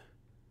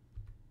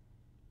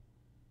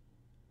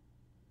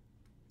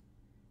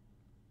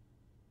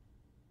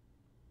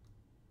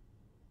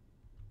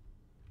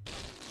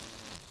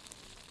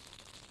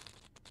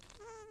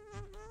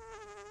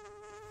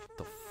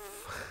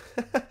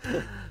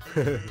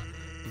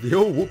 The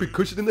old whoopee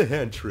cushion in the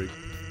hand trick.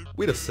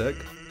 Wait a sec.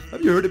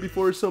 Have you heard it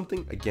before or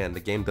something? Again, the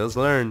game does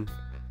learn.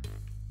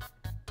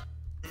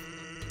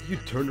 You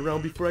turned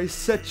around before I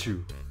set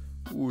you.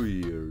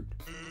 Weird.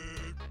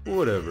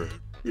 Whatever.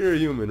 You're a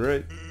human,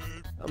 right?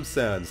 I'm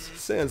Sans.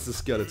 Sans the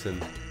skeleton.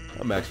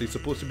 I'm actually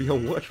supposed to be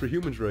on watch for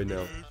humans right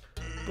now.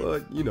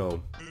 But, you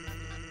know,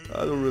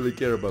 I don't really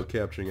care about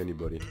capturing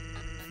anybody.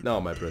 Now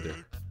my brother.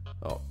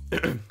 Oh,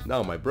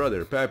 now my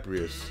brother,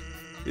 Papyrus,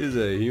 is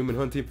a human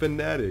hunting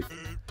fanatic.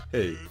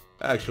 Hey,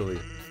 actually,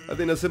 I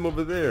think that's him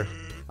over there.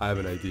 I have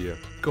an idea.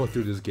 Go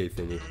through this gate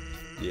thingy.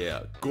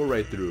 Yeah, go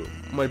right through.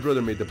 My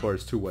brother made the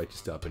bars too wide to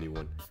stop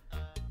anyone.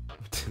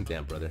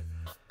 Damn, brother.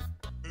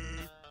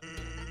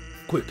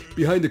 Quick,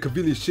 behind the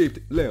convenient shaped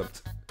lamp.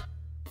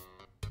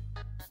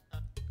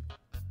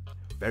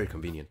 Very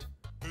convenient.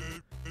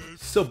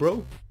 So,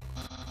 bro?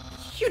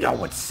 You know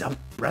what's up,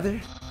 brother?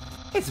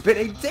 It's been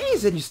 8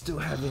 days and you still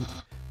haven't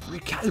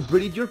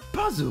recalibrated your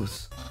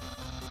puzzles.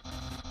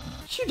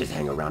 You just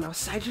hang around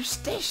outside your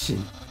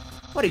station.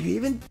 What are you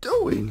even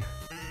doing?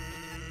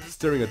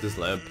 Staring at this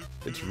lamp.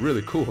 It's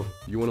really cool.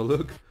 You wanna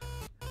look?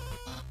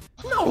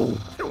 No,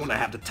 I don't wanna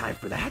have the time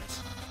for that.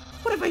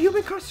 What if a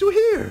human comes through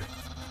here?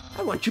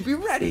 I want you to be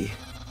ready.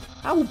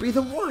 I will be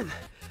the one.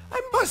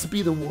 I must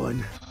be the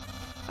one.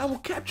 I will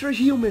capture a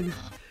human.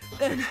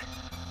 Then,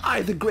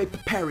 I, the great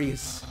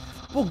Papyrus,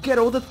 will get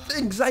all the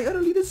things I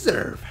utterly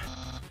deserve.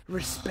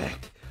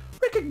 Respect,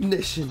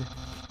 recognition.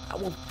 I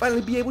will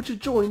finally be able to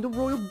join the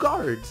Royal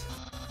Guards.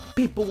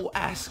 People will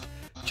ask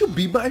to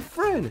be my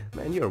friend.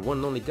 Man, you're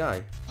one lonely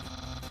guy.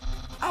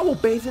 I will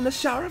bathe in a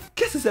shower of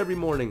kisses every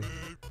morning.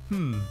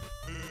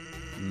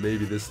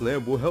 Maybe this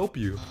lamp will help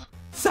you.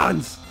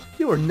 Sons,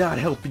 you are not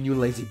helping, you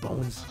lazy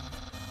bones.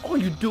 All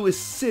you do is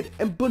sit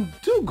and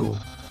bundoogle.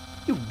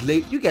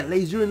 You get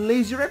lazier and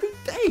lazier every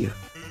day.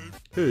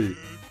 Hey,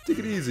 take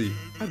it easy.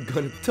 I've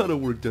got a ton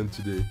of work done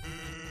today.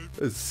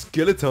 A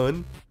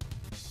skeleton.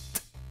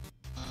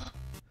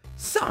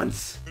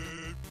 Sons,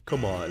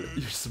 Come on,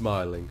 you're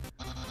smiling.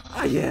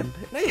 I am,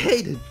 and I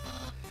hate it.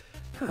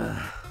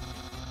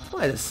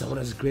 Why does someone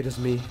as great as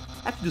me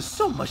have to do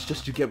so much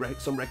just to get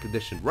some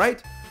recognition,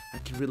 right? I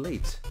can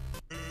relate.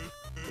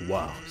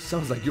 Wow,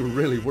 sounds like you're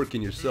really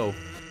working yourself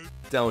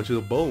down to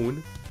the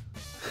bone.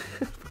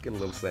 Fucking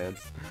little Sans.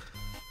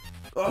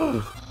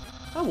 Ugh,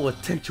 I will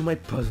attend to my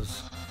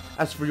puzzles.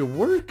 As for your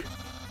work,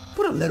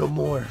 put a little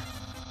more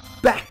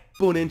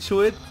backbone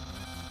into it.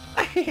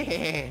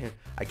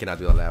 I cannot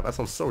do that laugh. That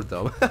sounds so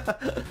dumb.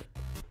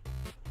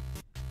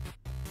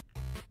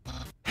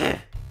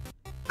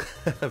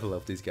 I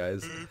love these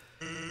guys.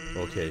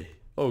 Okay,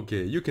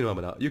 okay, you can come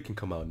out. You can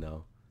come out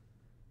now.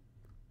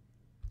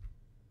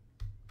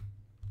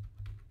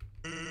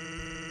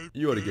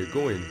 You ought to get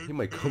going. He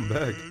might come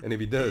back, and if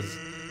he does,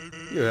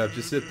 you'll have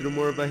to sit through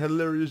more of my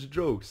hilarious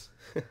jokes.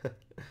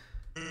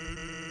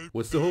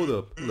 What's the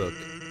holdup? Look,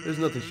 there's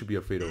nothing to be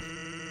afraid of.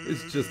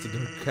 It's just a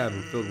dark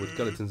cavern filled with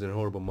skeletons and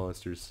horrible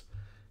monsters.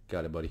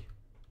 Got it, buddy.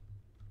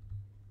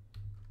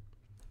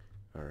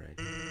 Alright.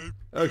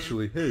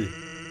 Actually,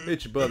 hate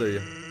to bother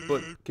you,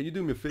 but can you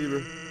do me a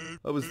favor?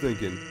 I was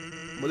thinking,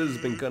 Mother's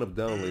been kind of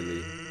down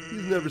lately.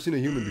 He's never seen a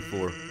human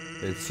before,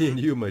 and seeing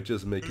you might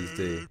just make his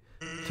day.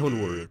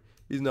 Don't worry,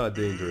 he's not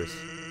dangerous,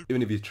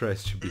 even if he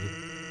tries to be.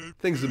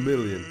 Thanks a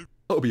million.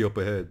 I'll be up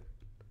ahead.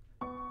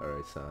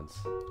 Alright, Sans.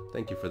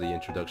 Thank you for the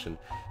introduction.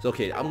 So,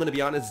 okay, I'm gonna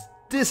be honest,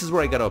 this is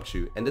where I got up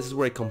to, and this is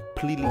where I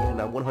completely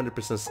and I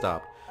 100%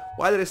 stopped.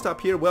 Why did I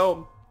stop here?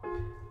 Well,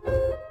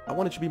 I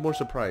wanted to be more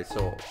surprised,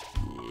 so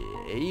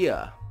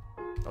yeah.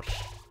 Oh,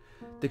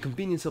 the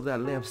convenience of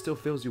that lamp still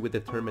fills you with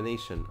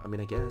determination. I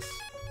mean, I guess.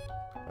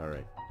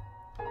 Alright.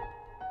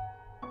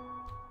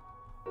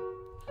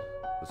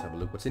 Let's have a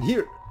look what's in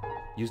here.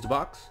 Use the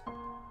box.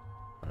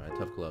 Alright,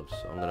 tough gloves.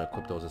 I'm gonna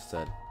equip those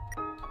instead.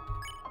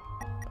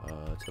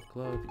 Tough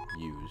glove,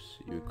 use.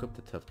 You equip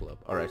the tough glove.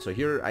 Alright, so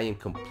here I am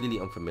completely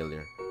unfamiliar.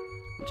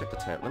 Let me check the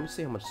time. Let me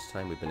see how much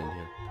time we've been in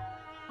here.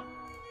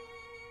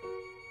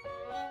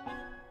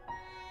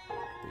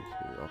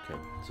 Okay,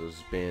 so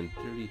it's been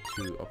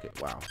 32. Okay,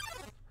 wow.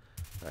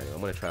 Alright, I'm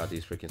gonna try out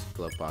these freaking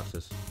glove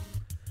boxes.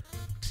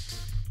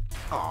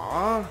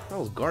 Aww, that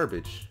was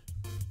garbage.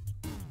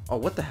 Oh,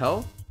 what the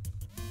hell?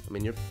 I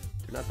mean, they're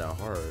not that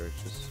hard.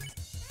 It's just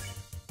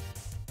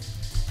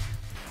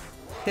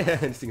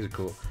these things are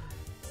cool.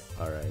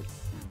 Alright.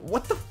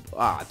 What the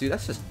dude,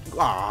 that's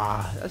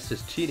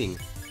just cheating.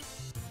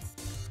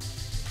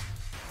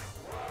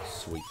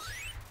 Sweet.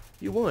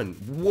 You won.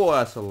 Whoa,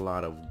 that's a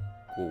lot of...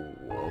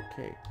 Whoa,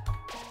 okay.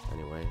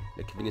 Anyway,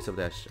 the convenience of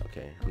that...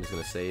 Okay, I'm just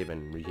gonna save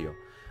and re-heal.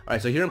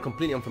 Alright, so here I'm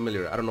completely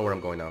unfamiliar. I don't know where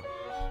I'm going now.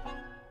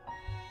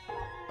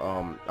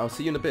 I'll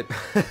see you in a bit.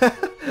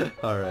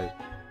 Alright.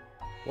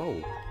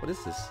 Whoa, what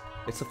is this?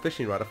 It's a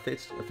fishing rod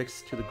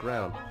affixed to the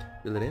ground.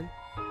 Reel it in?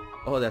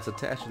 Oh, that's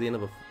attached to the end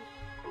of a...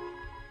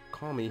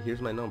 Call me, here's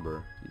my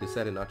number. You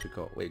decided not to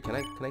call. Wait, can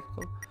I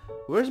call?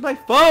 Where's my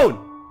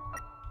phone?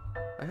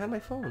 I had my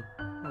phone.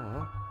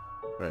 Aww.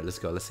 Alright, let's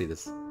go. Let's see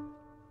this.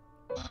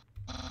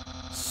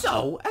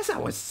 So, as I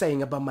was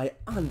saying about my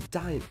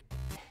undying...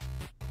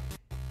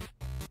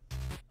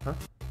 Huh?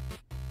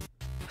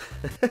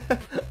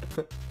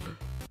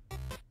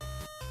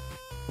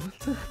 What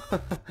the...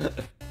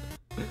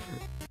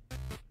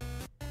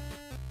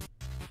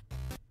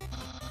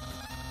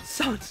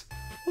 Sans!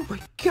 Oh my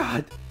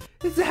god!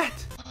 Is that...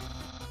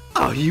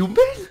 a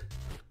human?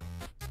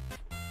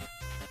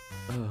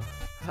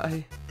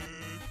 Hi.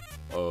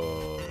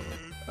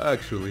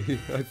 Actually,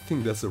 I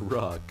think that's a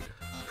rock.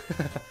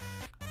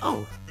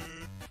 Oh.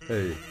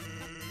 Hey,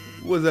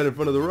 what's that in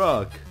front of the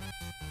rock?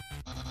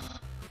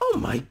 Oh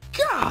my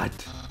god!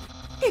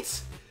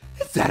 Is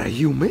that a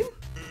human?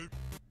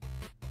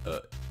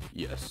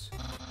 Yes.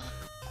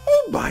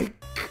 Oh my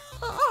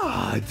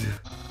god!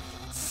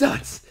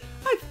 Sans,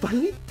 I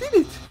finally did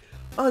it!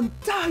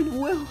 Undying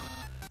will.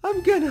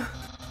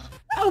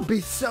 I'll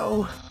be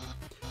so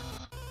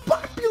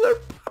popular.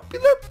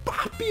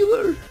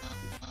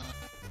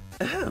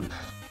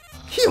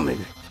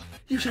 Human,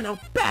 you shall now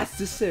pass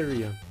this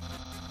area.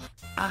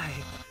 I,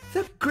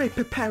 the great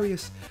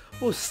Paparius,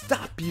 will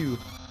stop you.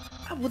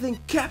 I will then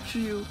capture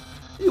you.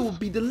 You will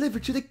be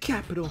delivered to the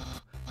capital.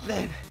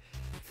 Then,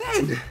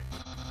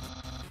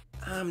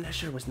 I'm not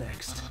sure what's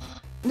next.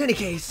 In any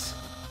case,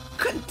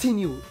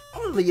 continue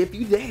only if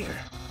you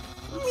dare.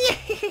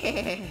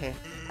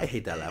 I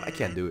hate that laugh. I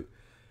can't do it.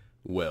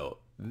 Well,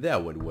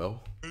 that went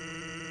well.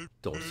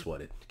 Don't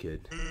sweat it,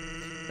 kid.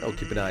 I'll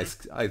keep an eye.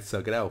 I'd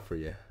suck it out for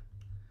you.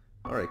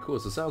 Alright, cool.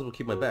 So sounds will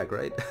keep my back,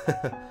 right?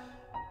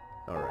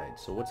 Alright,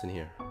 so what's in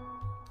here?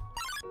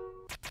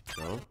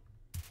 No?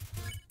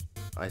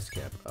 Ice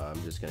cap.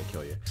 I'm just gonna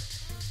kill you.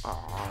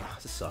 Ah,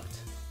 this sucked.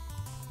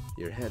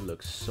 Your head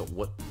looks so...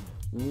 What?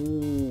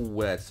 Ooh,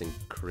 that's in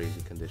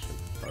crazy condition.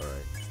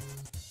 Alright.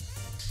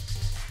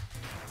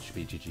 Should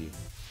be GG.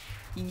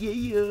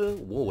 Yeah!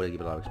 Whoa, I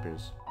give it a lot of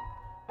experience.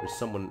 There's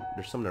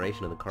some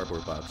narration in the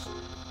cardboard box.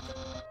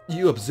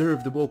 You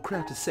observed the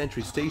well-crafted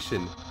sentry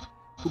station.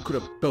 Who could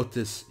have built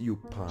this, you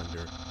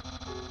ponder?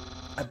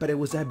 I bet it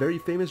was that very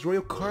famous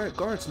royal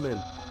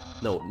guardsman.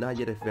 No, not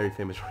yet a very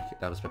famous...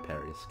 That was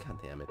Paparius. God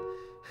damn it.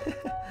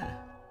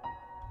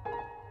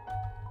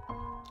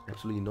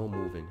 Absolutely no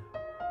moving.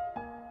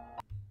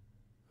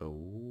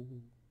 Oh.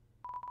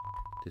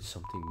 Did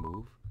something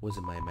move? Was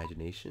it my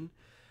imagination?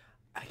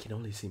 I can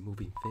only see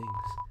moving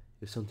things.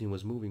 If something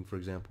was moving, for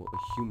example, a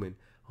human,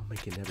 I'll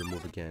make it never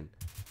move again.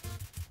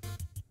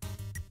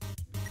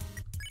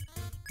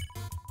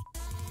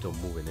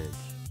 Don't move an inch.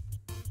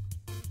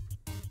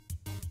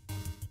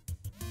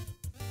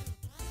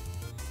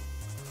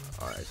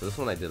 Alright, so this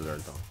one I did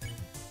learn though.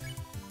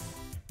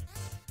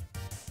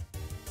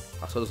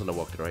 I saw this on the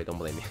walkthrough, right? Don't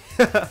blame me.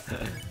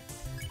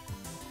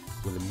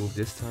 Will it move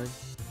this time?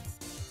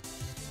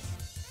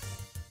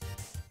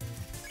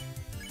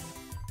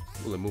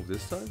 Will it move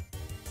this time?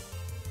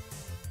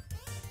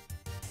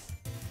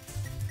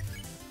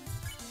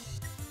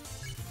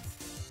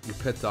 Your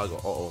pet dog,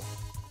 uh-oh.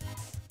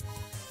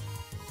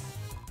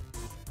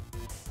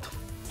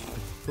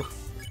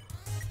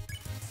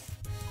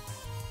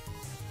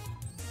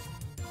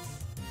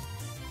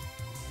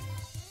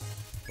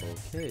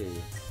 Okay.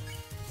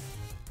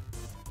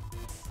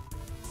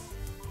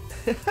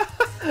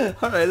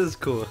 Alright, this is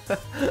cool.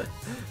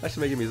 That's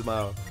making me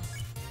smile.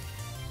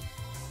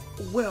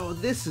 Well,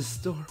 this is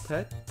store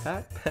pet.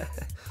 I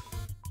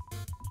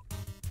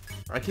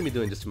can't be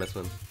doing just to mess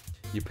with him.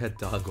 You pet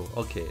doggo.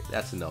 Okay,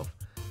 that's enough.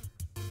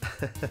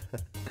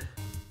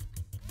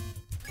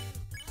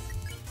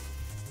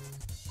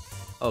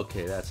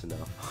 Okay, that's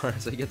enough.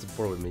 Alright, so he gets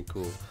bored with me.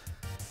 Cool.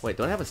 Wait,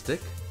 don't I have a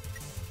stick?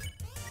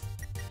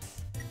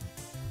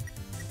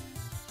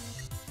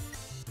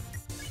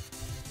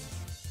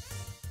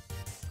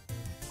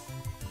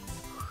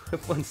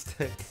 One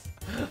stick.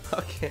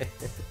 Okay.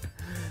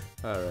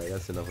 Alright,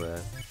 that's enough of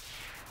that.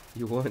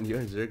 You won,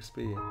 you're Xerxes.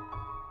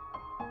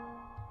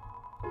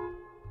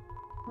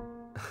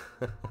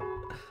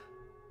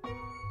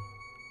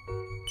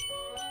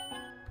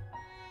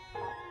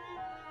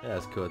 Yeah,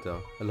 that's cool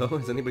though. Hello,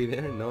 is anybody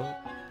there? No?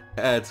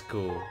 That's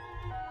cool.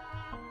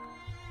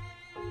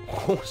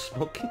 Oh,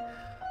 smoking?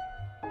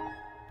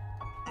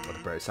 What a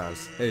bright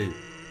sounds. Hey,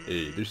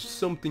 there's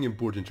something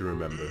important to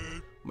remember.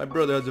 My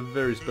brother has a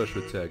very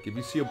special attack. If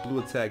you see a blue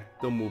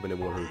attack, don't move and it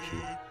won't hurt you.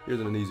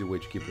 Here's an easy way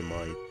to keep in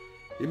mind.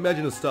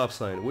 Imagine a stop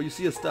sign. When you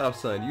see a stop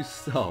sign, you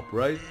stop,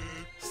 right?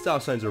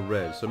 Stop signs are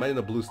red, so imagine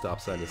a blue stop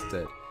sign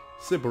instead.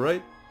 Simple,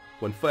 right?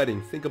 When fighting,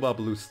 think about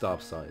blue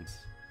stop signs.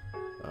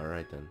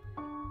 Alright then.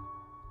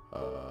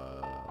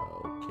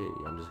 Okay,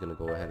 I'm just gonna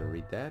go ahead and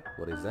read that.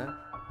 What is that?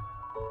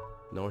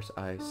 North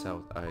ice,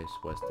 south ice,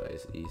 west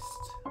ice,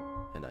 east,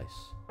 and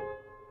ice.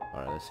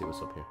 Alright, let's see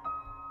what's up here.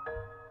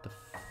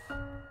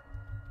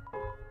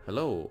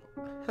 Hello.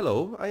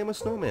 Hello, I am a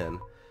snowman.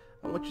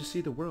 I want you to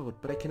see the world,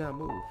 but I cannot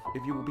move.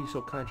 If you will be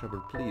so kind,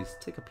 Trevor, please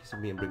take a piece of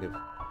me and bring it.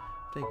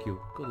 Thank you.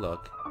 Good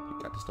luck. You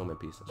got the snowman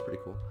piece. That's pretty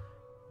cool.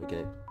 We get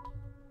it.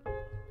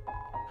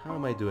 How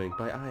am I doing?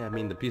 By I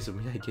mean the piece of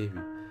me I gave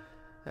you.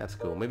 That's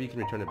cool. Maybe you can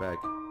return it back.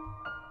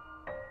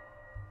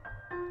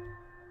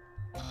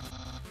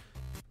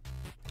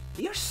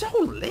 You're so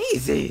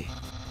lazy.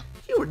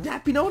 You were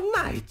napping all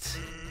night.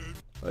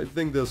 I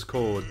think that's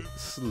called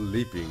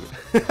sleeping.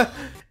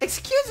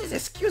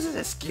 Excuses.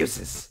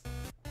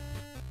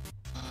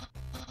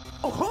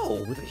 Oh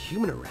ho, the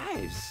human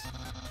arrives.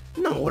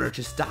 No order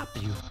to stop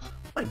you.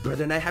 My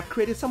brother and I have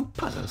created some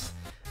puzzles.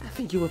 I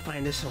think you will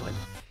find this one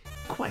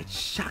quite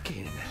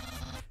shocking.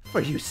 For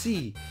you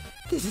see,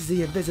 this is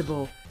the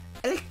invisible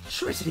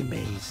electricity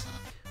maze.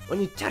 When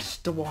you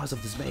touch the walls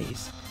of this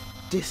maze,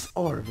 this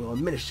orb will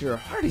administer a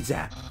hearty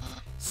zap.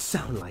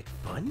 Sound like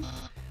fun?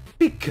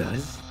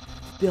 Because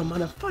the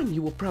amount of fun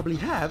you will probably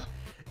have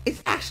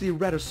is actually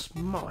rather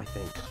small, I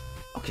think.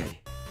 Okay,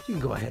 you can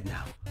go ahead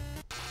now.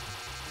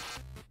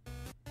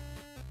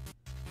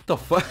 The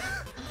fuck?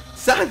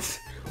 Sans!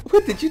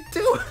 What did you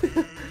do?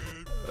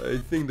 I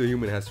think the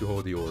human has to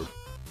hold the orb.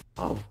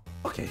 Oh,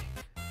 okay.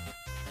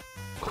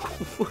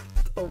 What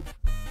the...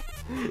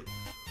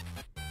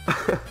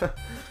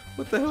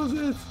 What the hell is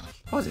this?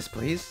 Pause this,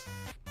 please.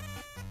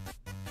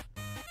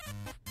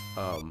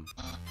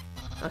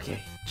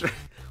 Okay.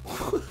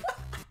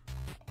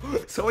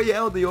 So he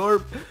held the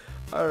orb?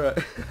 Alright.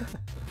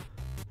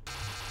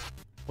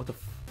 What the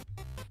f...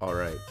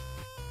 Alright.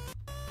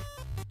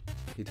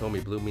 He told me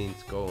blue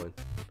means going.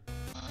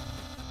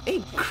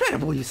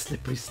 Incredible, you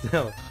slippery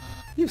snail.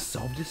 You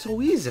solved it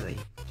so easily.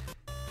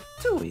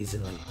 Too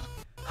easily.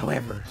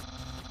 However,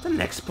 the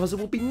next puzzle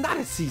will be not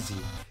as easy.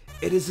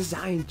 It is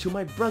designed to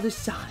my brother's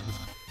sons.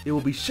 You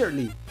will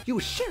surely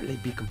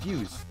be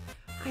confused.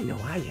 I know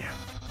I am.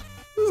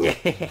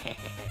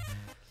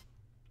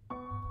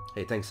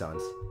 Hey, thanks,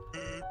 Sans.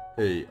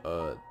 Hey,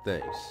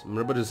 thanks.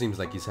 My brother seems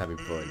like he's having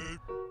fun.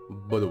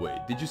 By the way,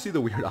 did you see the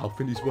weird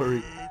outfit he's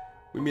wearing?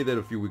 We made that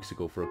a few weeks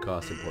ago for a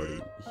costume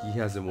party. He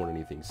hasn't worn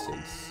anything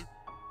since.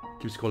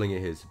 Keeps calling it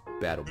his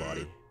battle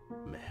body.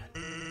 Man,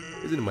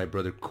 isn't my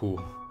brother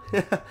cool?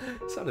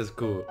 Sound is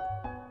cool.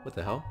 What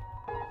the hell?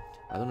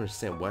 I don't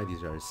understand why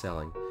these are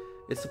selling.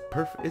 It's the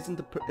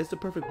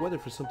perfect weather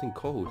for something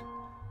cold.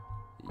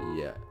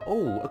 Yeah.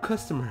 Oh, a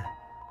customer.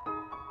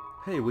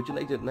 Hey, would you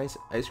like that nice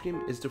ice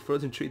cream? It's the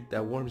frozen treat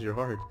that warms your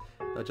heart.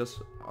 I'll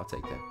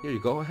take that. Here you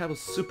go. Have a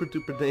super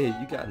duper day.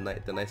 You got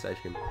the nice ice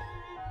cream.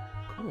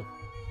 Cool.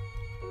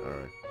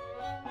 Alright.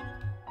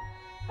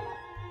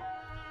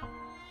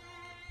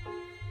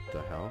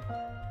 The hell?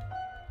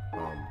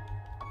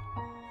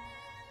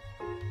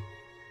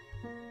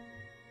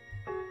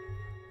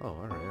 Oh,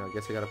 alright. I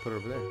guess I gotta put it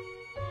over there.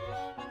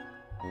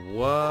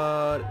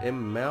 What? It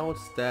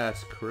melts?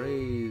 That's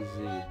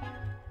crazy.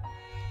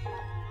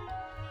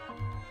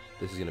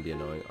 This is gonna be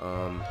annoying.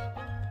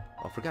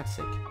 Oh, for God's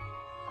sake.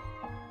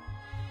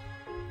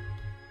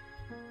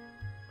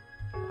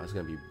 Oh, it's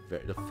gonna be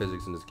the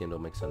physics in this game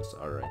don't make sense.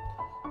 Alright.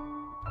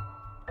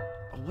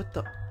 Oh, what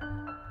the?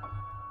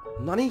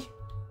 Nani?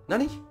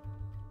 Nani?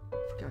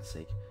 For God's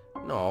sake.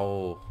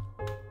 No.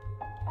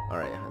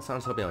 Alright,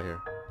 sounds help me out here.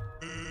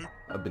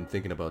 I've been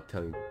thinking about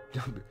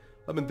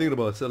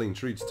selling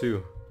treats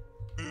too.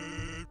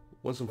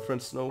 Want some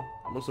fried snow?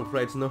 Want some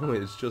fried snow?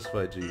 It's just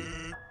 5G.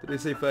 Did they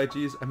say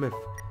 5Gs? I meant...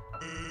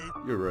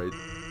 You're right.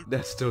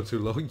 That's still too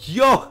low.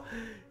 Yo!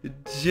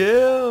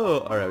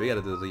 Jill! Alright, we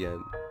gotta do this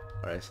again.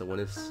 Alright, so when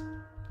it's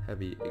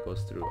heavy, it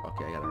goes through.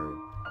 Okay, I gotta hurry.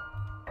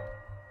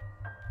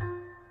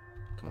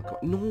 Come on, come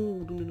on. No.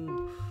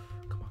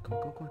 Come on.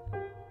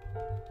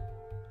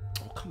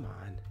 Oh, come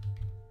on.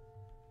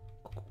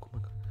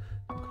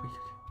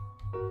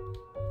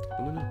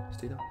 Come on. No.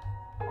 Stay down.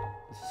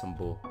 This is some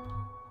bull.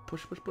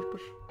 Push.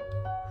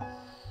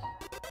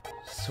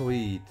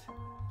 Sweet.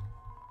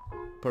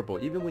 Purple,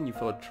 even when you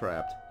felt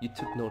trapped, you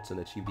took notes and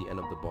achieved the end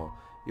of the ball.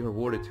 You were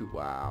awarded to...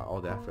 Wow,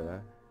 all that for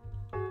that.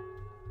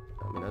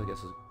 I mean, I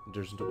guess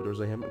there's a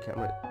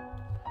camera.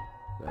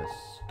 That's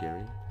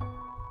scary.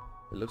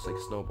 It looks like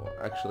snowball.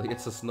 Actually,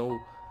 it's a snow...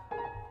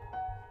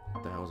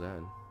 What the hell's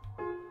that?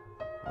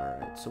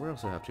 Alright, so where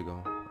else do I have to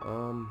go?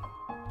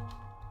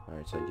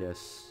 Alright, so I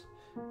guess...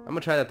 I'm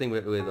gonna try that thing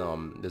with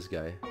this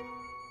guy.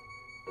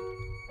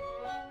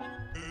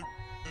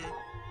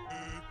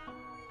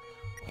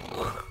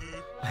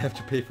 I have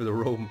to pay for the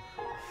roam.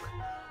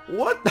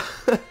 What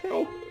the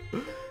hell?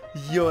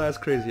 Yo, that's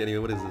crazy. Anyway,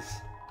 what is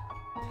this?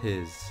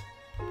 His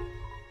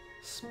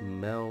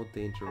smell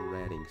danger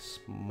rating.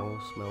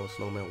 Small smell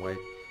snowman white.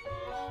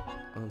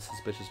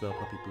 Unsuspicious smell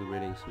puppy blue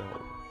rating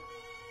smell.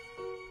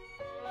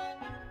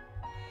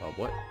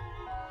 What?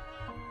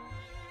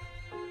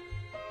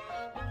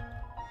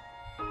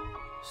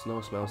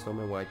 Snow smell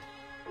snowman white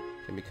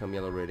can become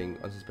yellow rating.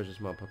 Unsuspicious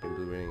smell puppy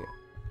blue rating.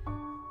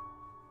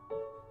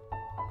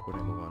 Where do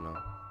I move on now?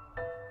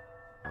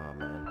 Oh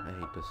man, I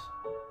hate this.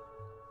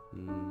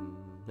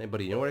 Hey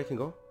buddy, you know where I can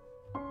go?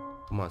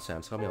 Come on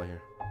Sam, help me out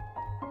here.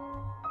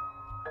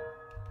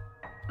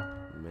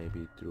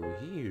 Maybe through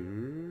here?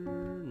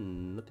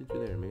 Nothing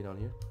through there, maybe down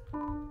here?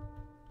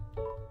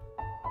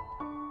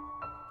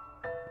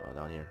 Oh,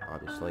 down here,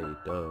 obviously,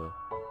 duh.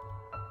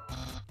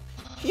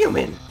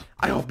 Human,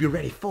 I hope you're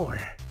ready for...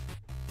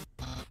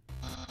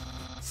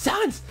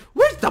 Sans,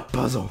 where's the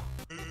puzzle?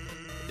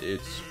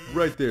 It's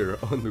right there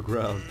on the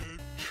ground.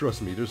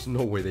 Trust me, there's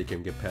no way they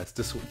can get past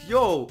this one.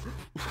 Yo!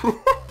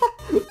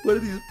 What are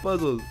these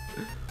puzzles?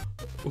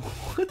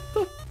 What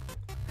the...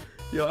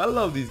 Yo, I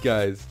love these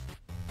guys.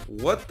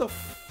 What the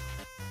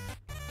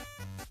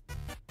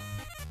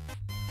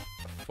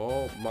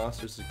Fall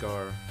Monster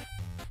Cigar.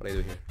 What do I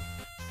do here?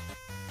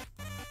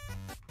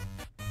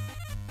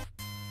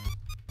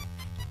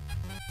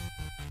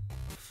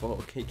 Fall...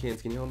 Okay,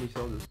 Kans, can you help me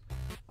solve this?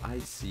 I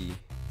see.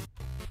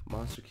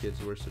 Monster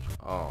Kids were such...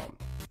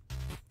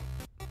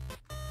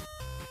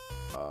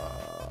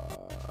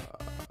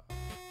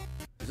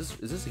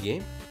 Is this a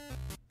game?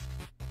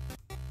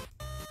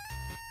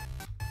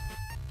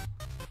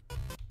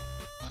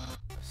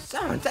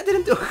 Sans, that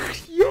didn't do...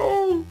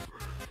 Yo!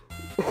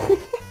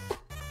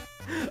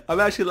 I'm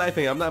actually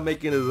laughing. I'm not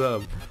making this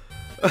up.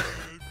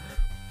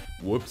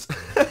 Whoops.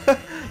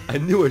 I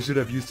knew I should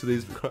have used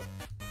today's... What?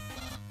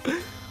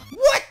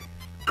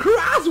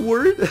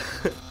 Crossword?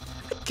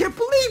 I can't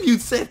believe you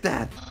said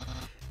that.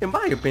 In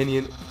my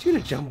opinion, Tuna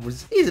Jump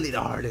was easily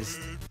the hardest.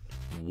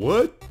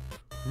 What?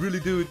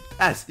 Really, dude?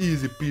 That's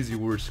easy peasy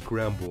word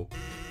scramble.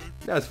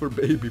 That's for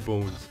baby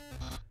bones.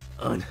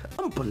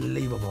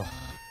 Unbelievable.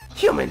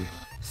 Human,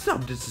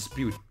 stop this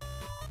dispute.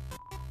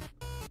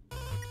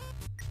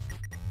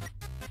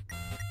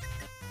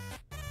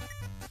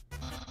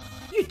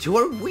 You two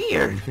are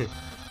weird.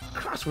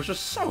 Crosswords are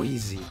so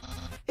easy.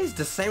 It's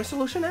the same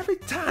solution every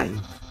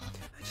time.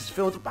 I just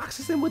fill the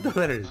boxes in with the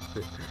letters.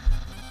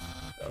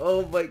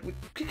 Oh my,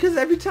 because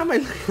every time I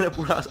look at a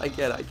browse, I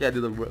can't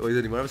do the voice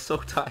anymore. I'm so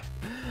tired.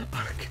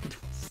 I can do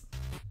this.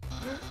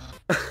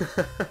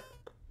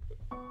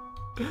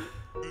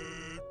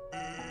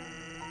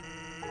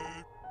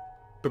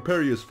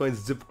 Paparius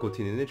finds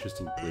difficulty in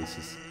interesting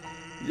places.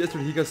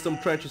 Yesterday he got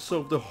stumped trying to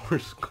solve the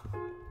horse.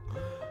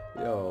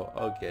 Yo,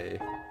 okay.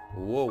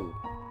 Whoa.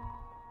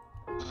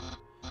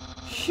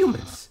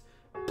 Humans,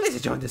 please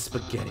enjoy the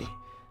spaghetti.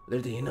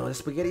 Little do you know the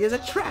spaghetti is a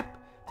trap.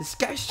 This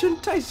guy shouldn't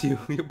entice you.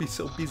 You'll be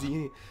so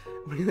busy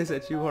realize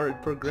that you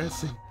aren't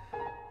progressing.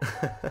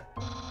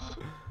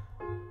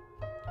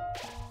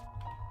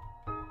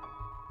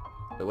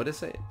 Wait, what did it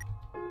say?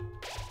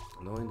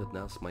 Knowing that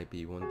Nels might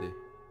be one day.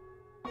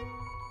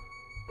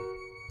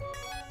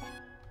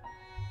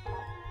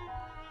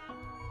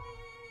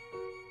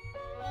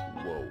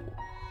 Whoa.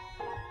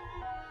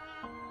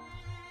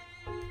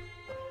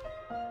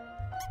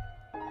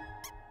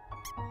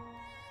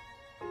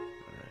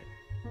 Alright.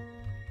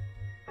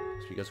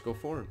 So you guys go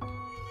forward.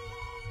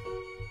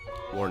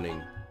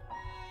 Warning.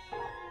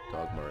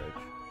 Dog marriage.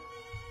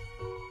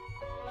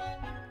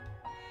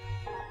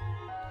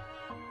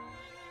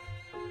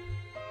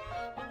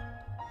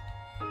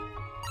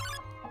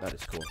 That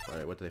is cool.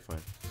 Alright, what did they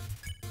find?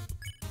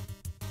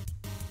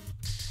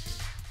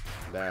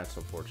 That's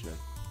unfortunate.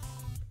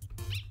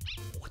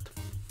 What the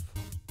f—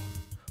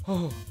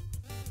 oh,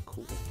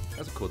 cool.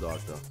 That's a cool dog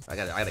though. I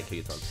gotta kill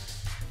you, Tom.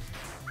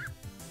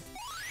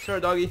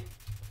 Sorry, doggy.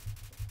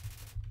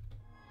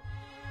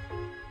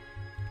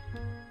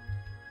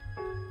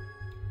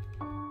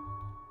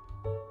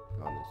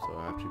 So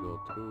I have to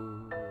go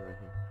through right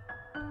here.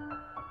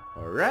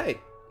 Alright.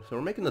 So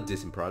we're making a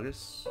decent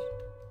progress.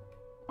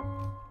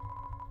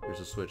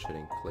 There's a switch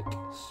hitting click.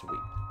 Sweet.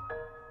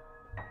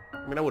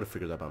 I mean, I would have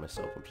figured that by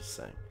myself, I'm just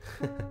saying.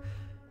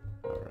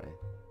 Alright.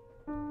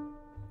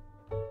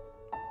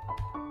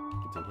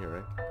 It's in here,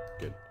 right?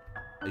 Good.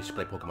 I used to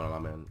play Pokemon a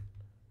lot, man.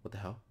 What the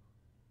hell?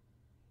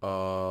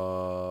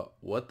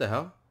 What the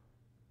hell?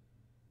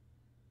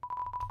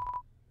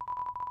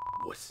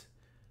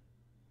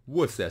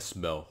 What's that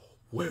smell?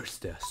 Where's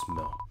that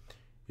smell?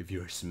 If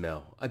you're a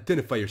smell,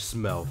 identify your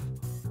smell.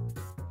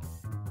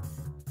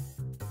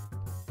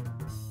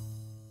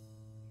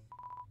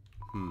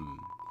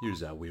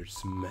 Here's that weird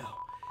smell.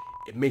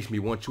 It makes me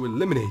want to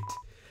eliminate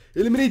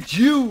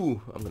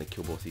you! I'm gonna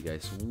kill both of you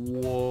guys.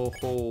 Whoa.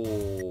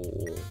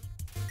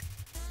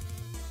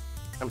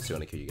 I'm still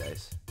gonna kill you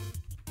guys.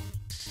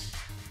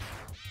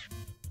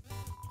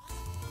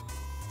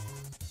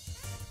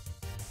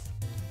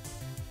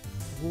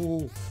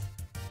 Whoa.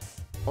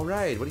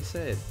 Alright, what he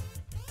said.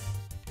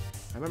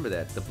 I remember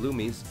that. The blue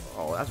means...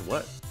 oh, that's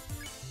what?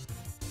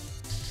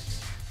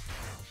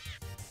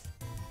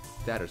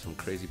 That are some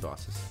crazy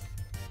bosses.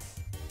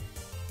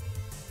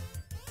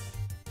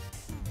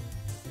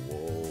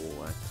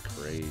 Whoa, that's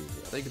crazy.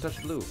 I thought you could touch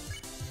the blue.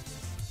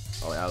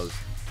 Oh, I was...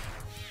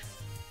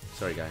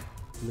 sorry, guy.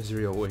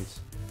 Misery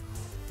awaits.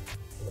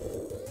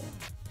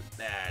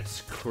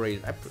 That's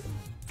crazy.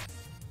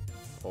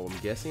 Oh, I'm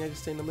guessing I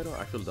just stay in the middle?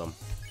 I feel dumb.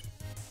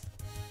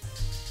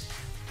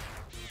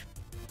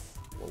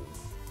 Whoa.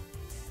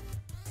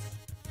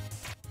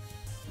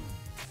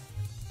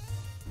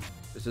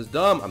 This is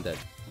dumb. I'm dead.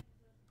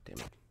 Damn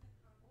it.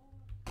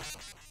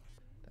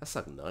 That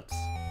sucked nuts.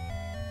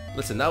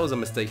 Listen, that was a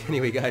mistake.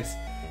 Anyway, guys,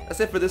 that's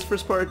it for this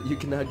first part. You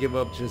cannot give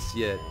up just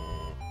yet.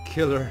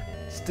 Killer,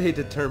 stay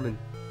determined.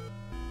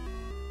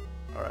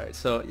 Alright,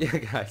 so yeah,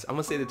 guys, I'm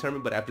gonna stay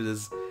determined, but after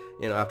this,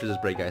 after this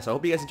break, guys. So I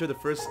hope you guys enjoyed the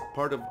first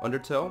part of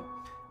Undertale.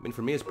 I mean,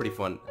 for me, it's pretty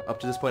fun. Up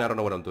to this point, I don't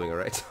know what I'm doing,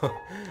 alright? So,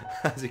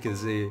 as you can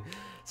see.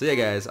 So yeah,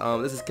 guys,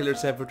 this is Killer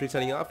 743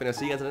 signing off, and I'll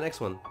see you guys in the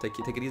next one. Take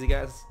it easy,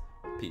 guys.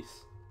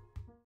 Peace.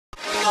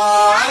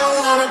 I don't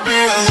wanna be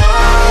alone.